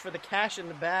qualifying match for the Cash in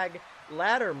the Bag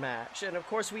ladder match. And, of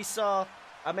course, we saw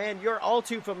a man you're all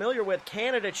too familiar with,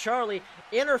 Canada Charlie,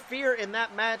 interfere in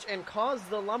that match and cause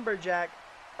the Lumberjack,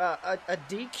 a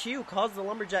DQ, caused the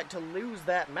Lumberjack to lose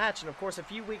that match. And, of course, a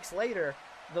few weeks later,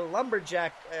 the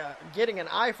Lumberjack, getting an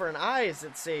eye for an eye, as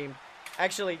it seemed,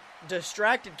 actually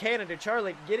distracted Canada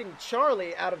Charlie, getting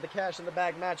Charlie out of the Cash in the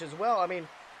Bag match as well. I mean,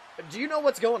 do you know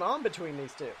what's going on between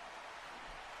these two?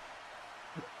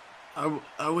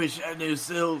 I wish I knew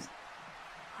Sills.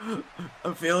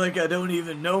 I feel like I don't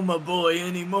even know my boy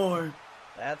anymore.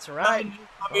 That's right.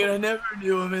 I never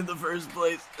knew him in the first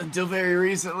place until very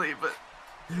recently, but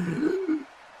I'm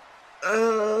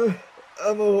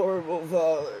a horrible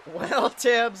father. Well,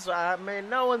 Tibbs, I mean,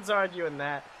 no one's arguing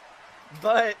that.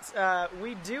 But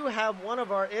we do have one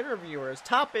of our interviewers,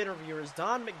 top interviewers,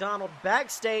 Don McDonald,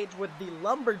 backstage with the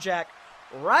Lumberjack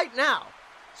right now.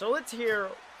 So let's hear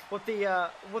what the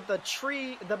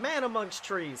man amongst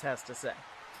trees has to say.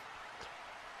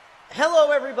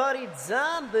 Hello, everybody.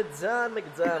 Don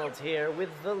McDonald here with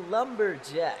the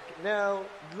Lumberjack. Now,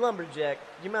 Lumberjack,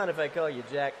 you mind if I call you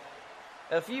Jack?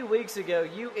 A few weeks ago,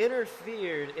 you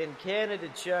interfered in Canada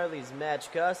Charlie's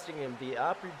match, costing him the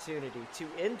opportunity to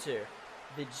enter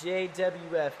the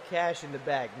JWF Cash in the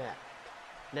Bag match.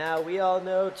 Now, we all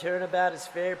know turnabout is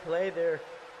fair play. There are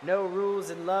no rules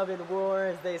in love and war,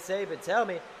 as they say, but tell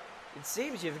me, it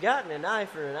seems you've gotten an eye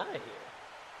for an eye here.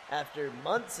 After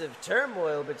months of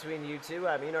turmoil between you two,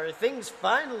 I mean, are things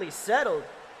finally settled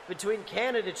between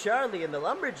Canada Charlie and the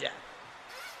Lumberjack?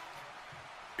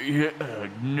 Yeah,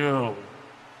 no.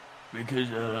 Because,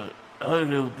 I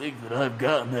don't think that I've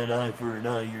gotten that eye for an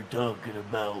eye you're talking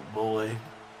about, boy.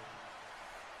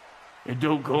 And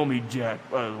don't call me Jack,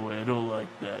 by the way, I don't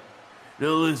like that. Now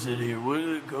listen here,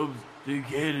 when it comes to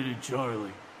Canada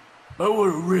Charlie, I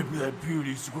want to rip that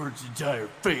puny squirt's entire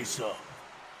face off.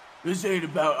 This ain't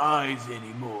about eyes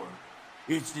anymore.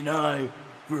 It's an eye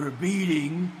for a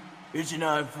beating, it's an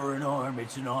eye for an arm,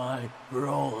 it's an eye for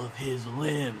all of his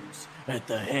limbs at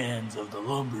the hands of the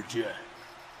Lumberjack.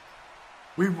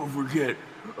 People forget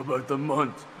about the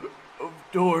months of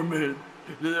torment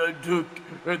that I took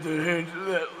at the hands of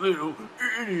that little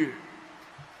idiot.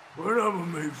 But I'm gonna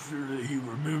make sure that he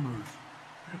remembers.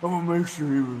 I'm gonna make sure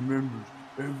he remembers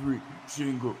every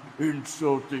single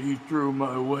insult that he threw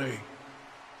my way.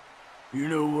 You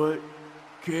know what,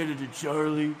 Canada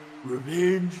Charlie,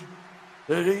 revenge?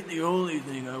 That ain't the only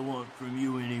thing I want from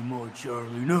you anymore,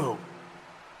 Charlie. No,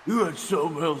 you got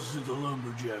something else that the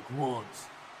Lumberjack wants.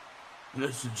 And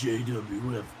that's the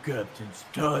JWF Captain's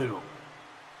title.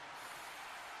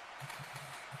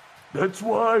 That's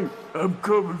why I'm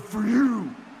coming for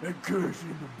you and Cash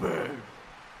in the Bag.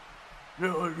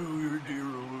 Now I know your dear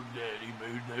old daddy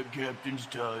made that captain's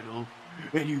title,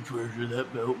 and you treasure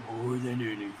that belt more than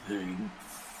anything.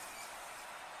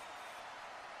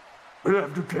 But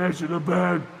after Cash in the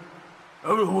Bag,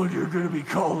 I'm the one you're gonna be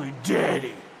calling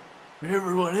Daddy. And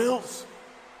everyone else,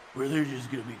 well, they're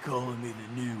just gonna be calling me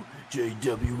the new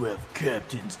JWF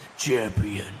Captain's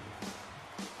Champion.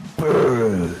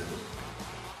 Brr.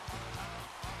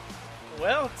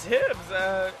 Well, Tibbs,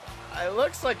 it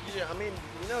looks like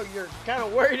you're kind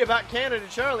of worried about Canada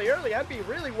Charlie early. I'd be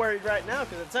really worried right now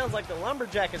because it sounds like the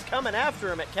Lumberjack is coming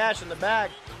after him at Cash in the Bag,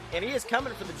 and he is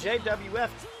coming for the JWF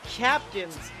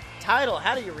Captain's title.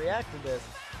 How do you react to this?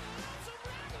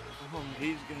 Oh,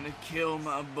 he's gonna kill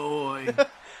my boy.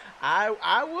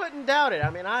 I wouldn't doubt it.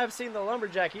 I mean, I've seen the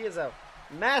Lumberjack. He is a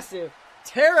massive,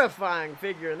 terrifying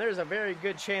figure, and there's a very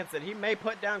good chance that he may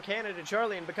put down Canada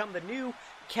Charlie and become the new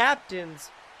Captain's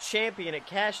champion at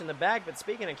Cash in the Bag. But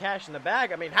speaking of Cash in the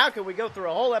Bag, I mean, how could we go through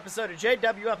a whole episode of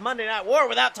JWF Monday Night War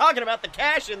without talking about the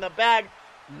Cash in the Bag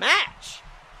match?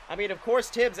 I mean, of course,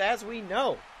 Tibbs, as we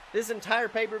know, this entire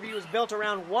pay-per-view is built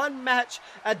around one match,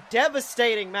 a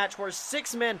devastating match where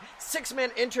six men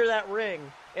enter that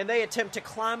ring, and they attempt to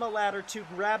climb a ladder to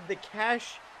grab the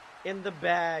Cash in the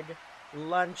Bag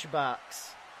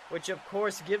lunchbox, which of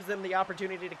course gives them the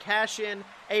opportunity to cash in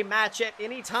a match at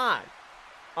any time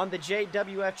on the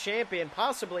JWF champion,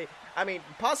 possibly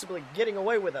getting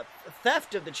away with a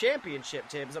theft of the championship,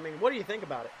 Tibbs. I mean, what do you think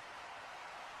about it?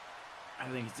 I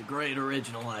think it's a great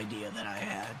original idea that I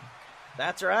had.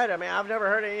 That's right. I mean, I've never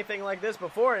heard anything like this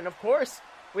before. And of course,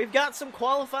 we've got some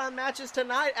qualifying matches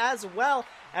tonight as well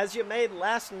as you made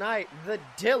last night. The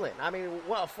Dylan. I mean,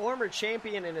 a former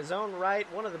champion in his own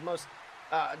right, one of the most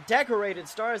decorated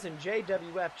stars in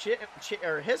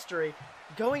JWF history,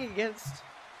 going against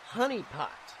Honey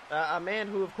Pot, a man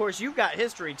who, of course, you've got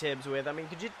history, Tibbs, with. I mean,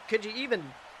 could you even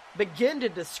begin to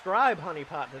describe Honey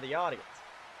Pot to the audience?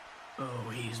 Oh,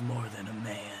 he's more than a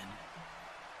man.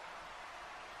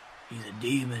 He's a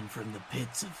demon from the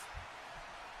pits of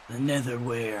the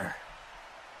Netherware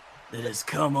that has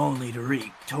come only to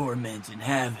wreak torment and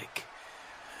havoc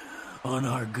on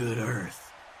our good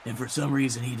earth. And for some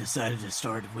reason, he decided to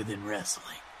start within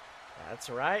wrestling. That's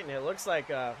right, and it looks like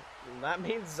that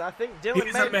means, I think,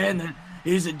 Dylan...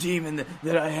 He's a demon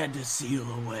that I had to seal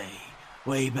away.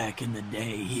 Way back in the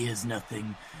day, he is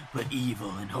nothing but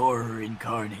evil and horror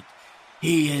incarnate.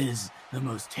 He is the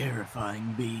most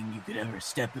terrifying being you could ever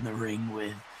step in the ring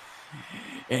with,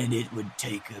 and it would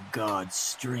take a god's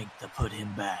strength to put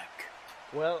him back.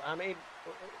 Well, I mean,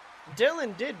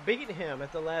 Dylan did beat him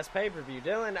at the last pay-per-view.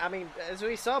 Dylan, I mean, as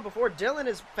we saw before, Dylan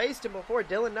has faced him before.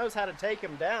 Dylan knows how to take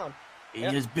him down. He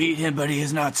has beat him, but he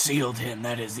has not sealed him.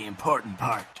 That is the important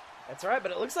part. That's right,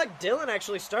 but it looks like Dylan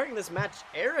actually starting this match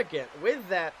arrogant with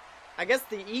that, I guess,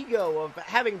 the ego of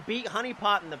having beat Honey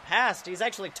Pot in the past. He's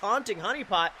actually taunting Honey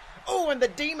Pot. Oh, and the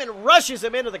demon rushes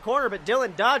him into the corner, but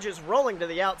Dylan dodges, rolling to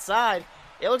the outside.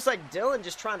 It looks like Dylan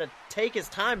just trying to take his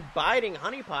time biting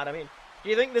Honey Pot. I mean, do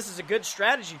you think this is a good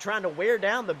strategy, trying to wear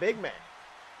down the big man?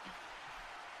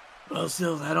 Well,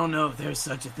 Sills, I don't know if there's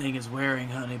such a thing as wearing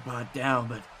Honey Pot down,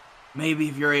 but maybe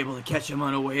if you're able to catch him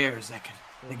unawares, that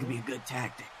could be a good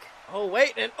tactic. Oh,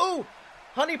 wait, and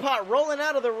Honey Pot rolling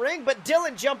out of the ring, but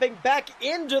Dylan jumping back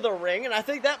into the ring, and I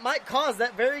think that might cause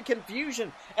that very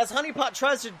confusion as Honey Pot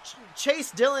tries to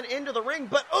chase Dylan into the ring,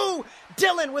 but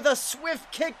Dylan with a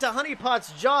swift kick to Honey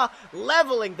Pot's jaw,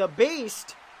 leveling the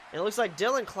beast. And it looks like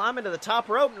Dylan climbing to the top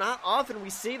rope. Not often we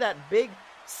see that big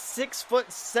 6',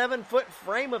 7 foot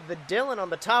frame of the Dylan on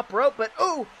the top rope, but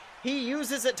he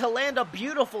uses it to land a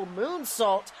beautiful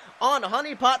moonsault on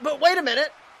Honey Pot. But wait a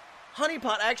minute. Honey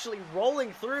Pot actually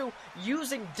rolling through,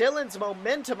 using Dylan's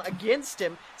momentum against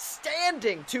him,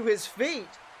 standing to his feet.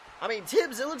 I mean,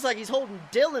 Tibbs, it looks like he's holding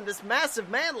Dylan, this massive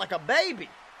man, like a baby.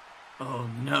 Oh,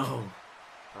 no.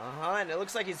 And it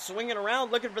looks like he's swinging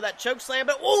around looking for that choke slam,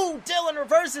 but Dylan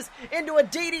reverses into a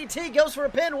DDT, goes for a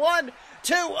pin, 1,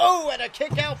 2, and a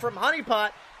kick out from Honey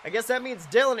Pot. I guess that means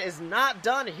Dylan is not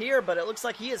done here, but it looks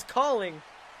like he is calling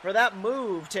for that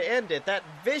move to end it, that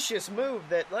vicious move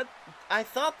I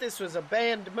thought this was a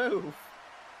banned move.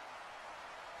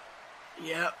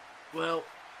 Yeah, well,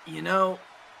 I'm going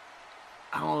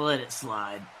to let it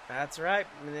slide. That's right.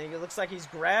 And it looks like he's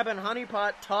grabbing Honey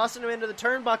Pot, tossing him into the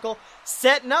turnbuckle,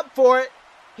 setting up for it.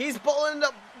 He's pulling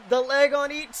the leg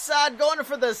on each side, going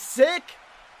for the sick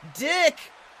dick.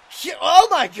 Oh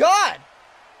my God!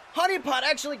 Honey Pot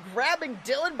actually grabbing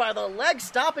Dylan by the leg,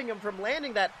 stopping him from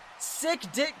landing that sick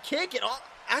dick kick.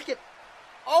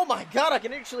 Oh my God, I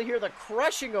can actually hear the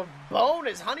crushing of bone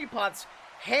as Honey Pot's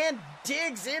hand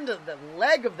digs into the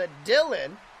leg of the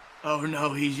Dylan. Oh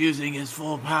no, he's using his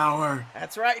full power.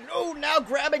 That's right. Now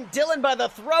grabbing Dylan by the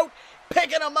throat,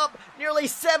 picking him up nearly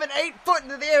 7-8 foot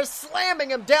into the air, slamming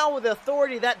him down with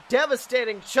authority, that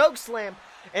devastating choke slam.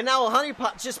 And now Honey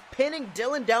Pot just pinning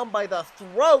Dylan down by the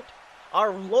throat.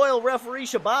 Our loyal referee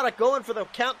Shibata going for the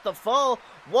count the fall.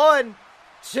 1,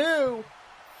 2,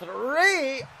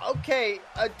 3. Okay,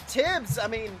 Tibbs, I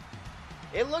mean,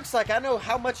 it looks like I know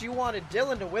how much you wanted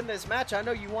Dylan to win this match. I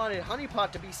know you wanted Honey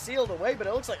Pot to be sealed away, but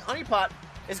it looks like Honey Pot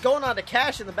is going on to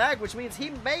Cash in the Bag, which means he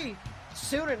may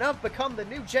soon enough become the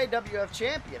new JWF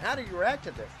champion. How do you react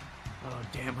to this? Oh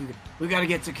damn, we got to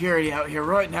get security out here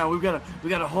right now. We got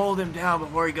to hold him down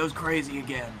before he goes crazy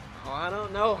again. Oh, I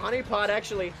don't know. Honey Pot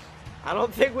actually, I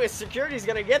don't think security's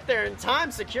going to get there in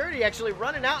time. Security actually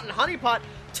running out, and Honey Pot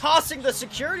tossing the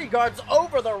security guards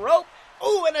over the rope.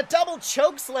 And a double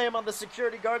choke slam on the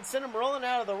security guard, sent him rolling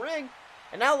out of the ring.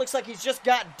 And now it looks like he's just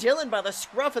got Dylan by the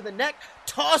scruff of the neck,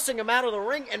 tossing him out of the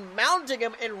ring and mounting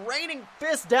him and raining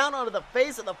fists down onto the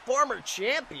face of the former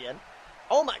champion.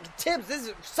 Oh my,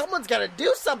 Tibbs, someone's got to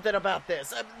do something about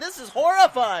this. This is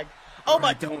horrifying. Oh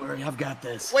my. Don't worry, I've got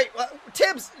this. Wait,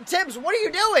 Tibbs, what are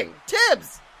you doing?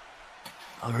 Tibbs!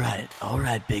 All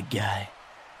right, big guy.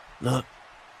 Look,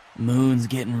 moon's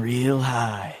getting real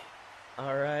high.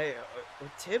 All right,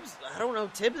 Tibbs, I don't know,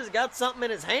 Tibbs has got something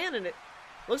in his hand and it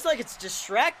looks like it's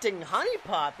distracting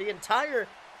Honeypot. The entire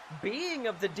being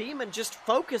of the demon just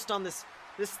focused on this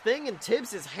thing in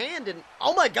Tibbs' hand, and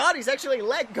oh my god, he's actually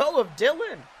let go of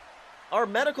Dylan. Our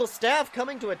medical staff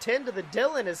coming to attend to the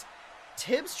Dylan as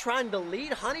Tibbs trying to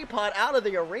lead Honeypot out of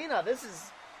the arena.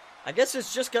 I guess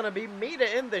it's just going to be me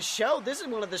to end the show. This is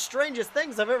one of the strangest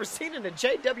things I've ever seen in a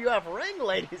JWF ring,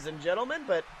 ladies and gentlemen,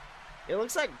 but it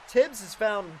looks like Tibbs has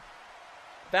found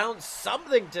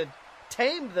something to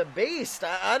tame the beast.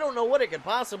 I don't know what it could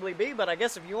possibly be, but I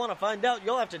guess if you want to find out,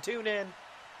 you'll have to tune in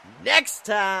next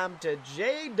time to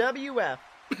JWF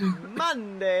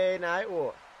Monday Night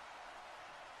War.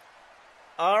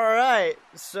 Alright,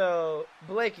 so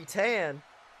Blakey Tan,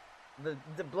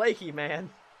 the Blakey man,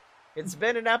 it's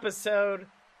been an episode.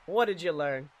 What did you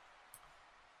learn?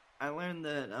 I learned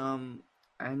that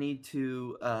I need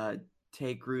to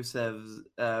take Rusev's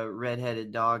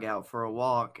redheaded dog out for a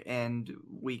walk, and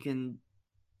we can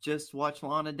just watch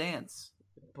Lana dance.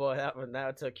 Boy,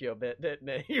 that took you a bit, didn't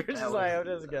it? You were just like, I'm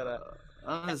just gonna...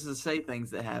 I'm just to say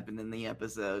things that happened in the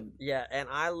episode. Yeah, and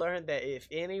I learned that if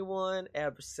anyone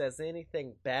ever says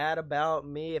anything bad about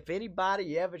me, if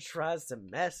anybody ever tries to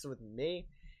mess with me,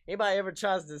 anybody ever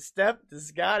tries to step to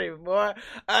Scotty more,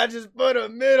 I just put a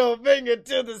middle finger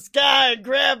to the sky and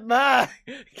grab my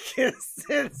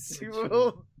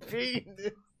consensual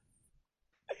penis.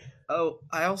 Oh,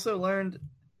 I also learned...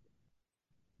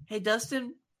 Hey,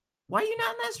 Dustin, why are you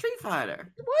not in that Street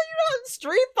Fighter? Why are you not in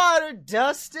Street Fighter,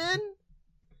 Dustin?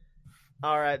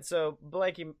 Alright, so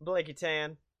Blakey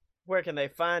Tan, where can they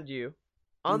find you?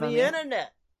 On the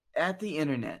internet. At the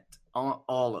internet. On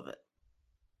all of it.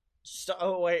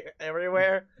 Wait,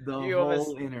 everywhere? The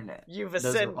whole internet. You've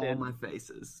ascended. Those are all my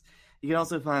faces. You can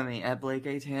also find me at Blake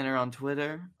A. Tanner on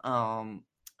Twitter.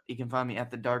 You can find me at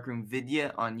the Darkroom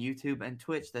Vidya on YouTube and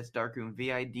Twitch. That's Darkroom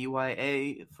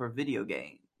VIDYA for video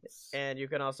games. And you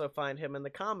can also find him in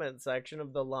the comment section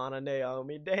of the Lana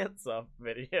Naomi dance-off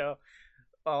video.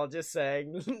 All just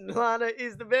saying, Lana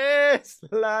is the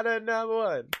best! Lana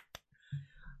 #1.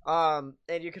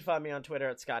 And you can find me on Twitter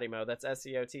at ScottyMo. That's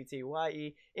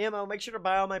SCOTTYEMO. Make sure to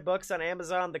buy all my books on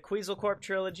Amazon. The Quetzalcorp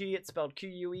Trilogy, it's spelled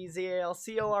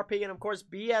QUEZALCORP, and of course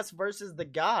BS versus the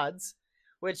Gods,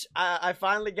 which I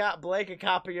finally got Blake a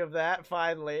copy of that,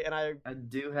 finally, and I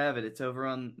do have it. It's over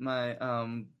on my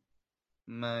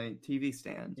my TV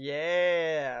stand.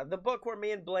 Yeah, the book where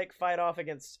me and Blake fight off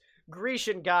against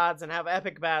Grecian gods and have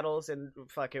epic battles, and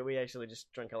fuck it, we actually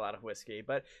just drink a lot of whiskey.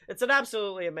 But it's an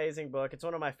absolutely amazing book. It's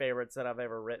one of my favorites that I've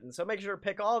ever written. So make sure to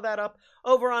pick all that up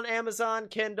over on Amazon,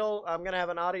 Kindle. I'm going to have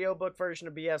an audiobook version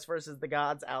of BS versus the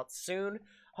Gods out soon,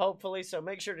 hopefully. So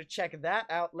make sure to check that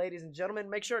out, ladies and gentlemen.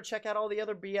 Make sure to check out all the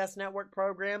other BS Network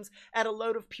programs at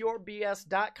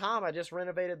aloadofpurebs.com. I just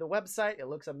renovated the website. It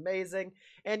looks amazing.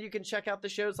 And you can check out the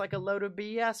shows like A Load of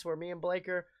BS, where me and Blake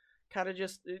are kind of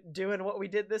just doing what we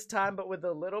did this time, but with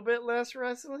a little bit less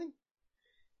wrestling.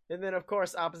 And then, of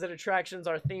course, Opposite Attractions,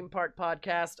 our theme park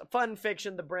podcast. Fun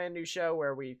Fiction, the brand new show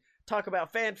where we talk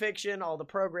about fan fiction, all the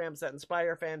programs that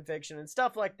inspire fan fiction, and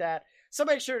stuff like that. So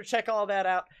make sure to check all that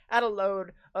out at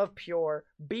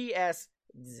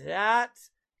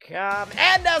aloadofpurebs.com.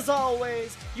 And as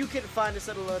always, you can find us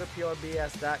at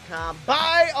aloadofpurebs.com.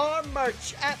 Buy our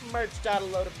merch at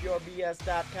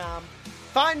merch.aloadofpurebs.com.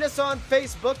 Find us on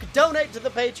Facebook, donate to the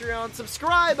Patreon,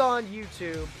 subscribe on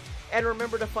YouTube, and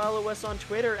remember to follow us on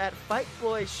Twitter at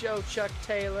FightBoyShow Chuck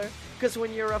Taylor, because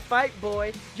when you're a fight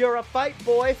boy, you're a fight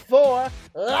boy for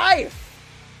life!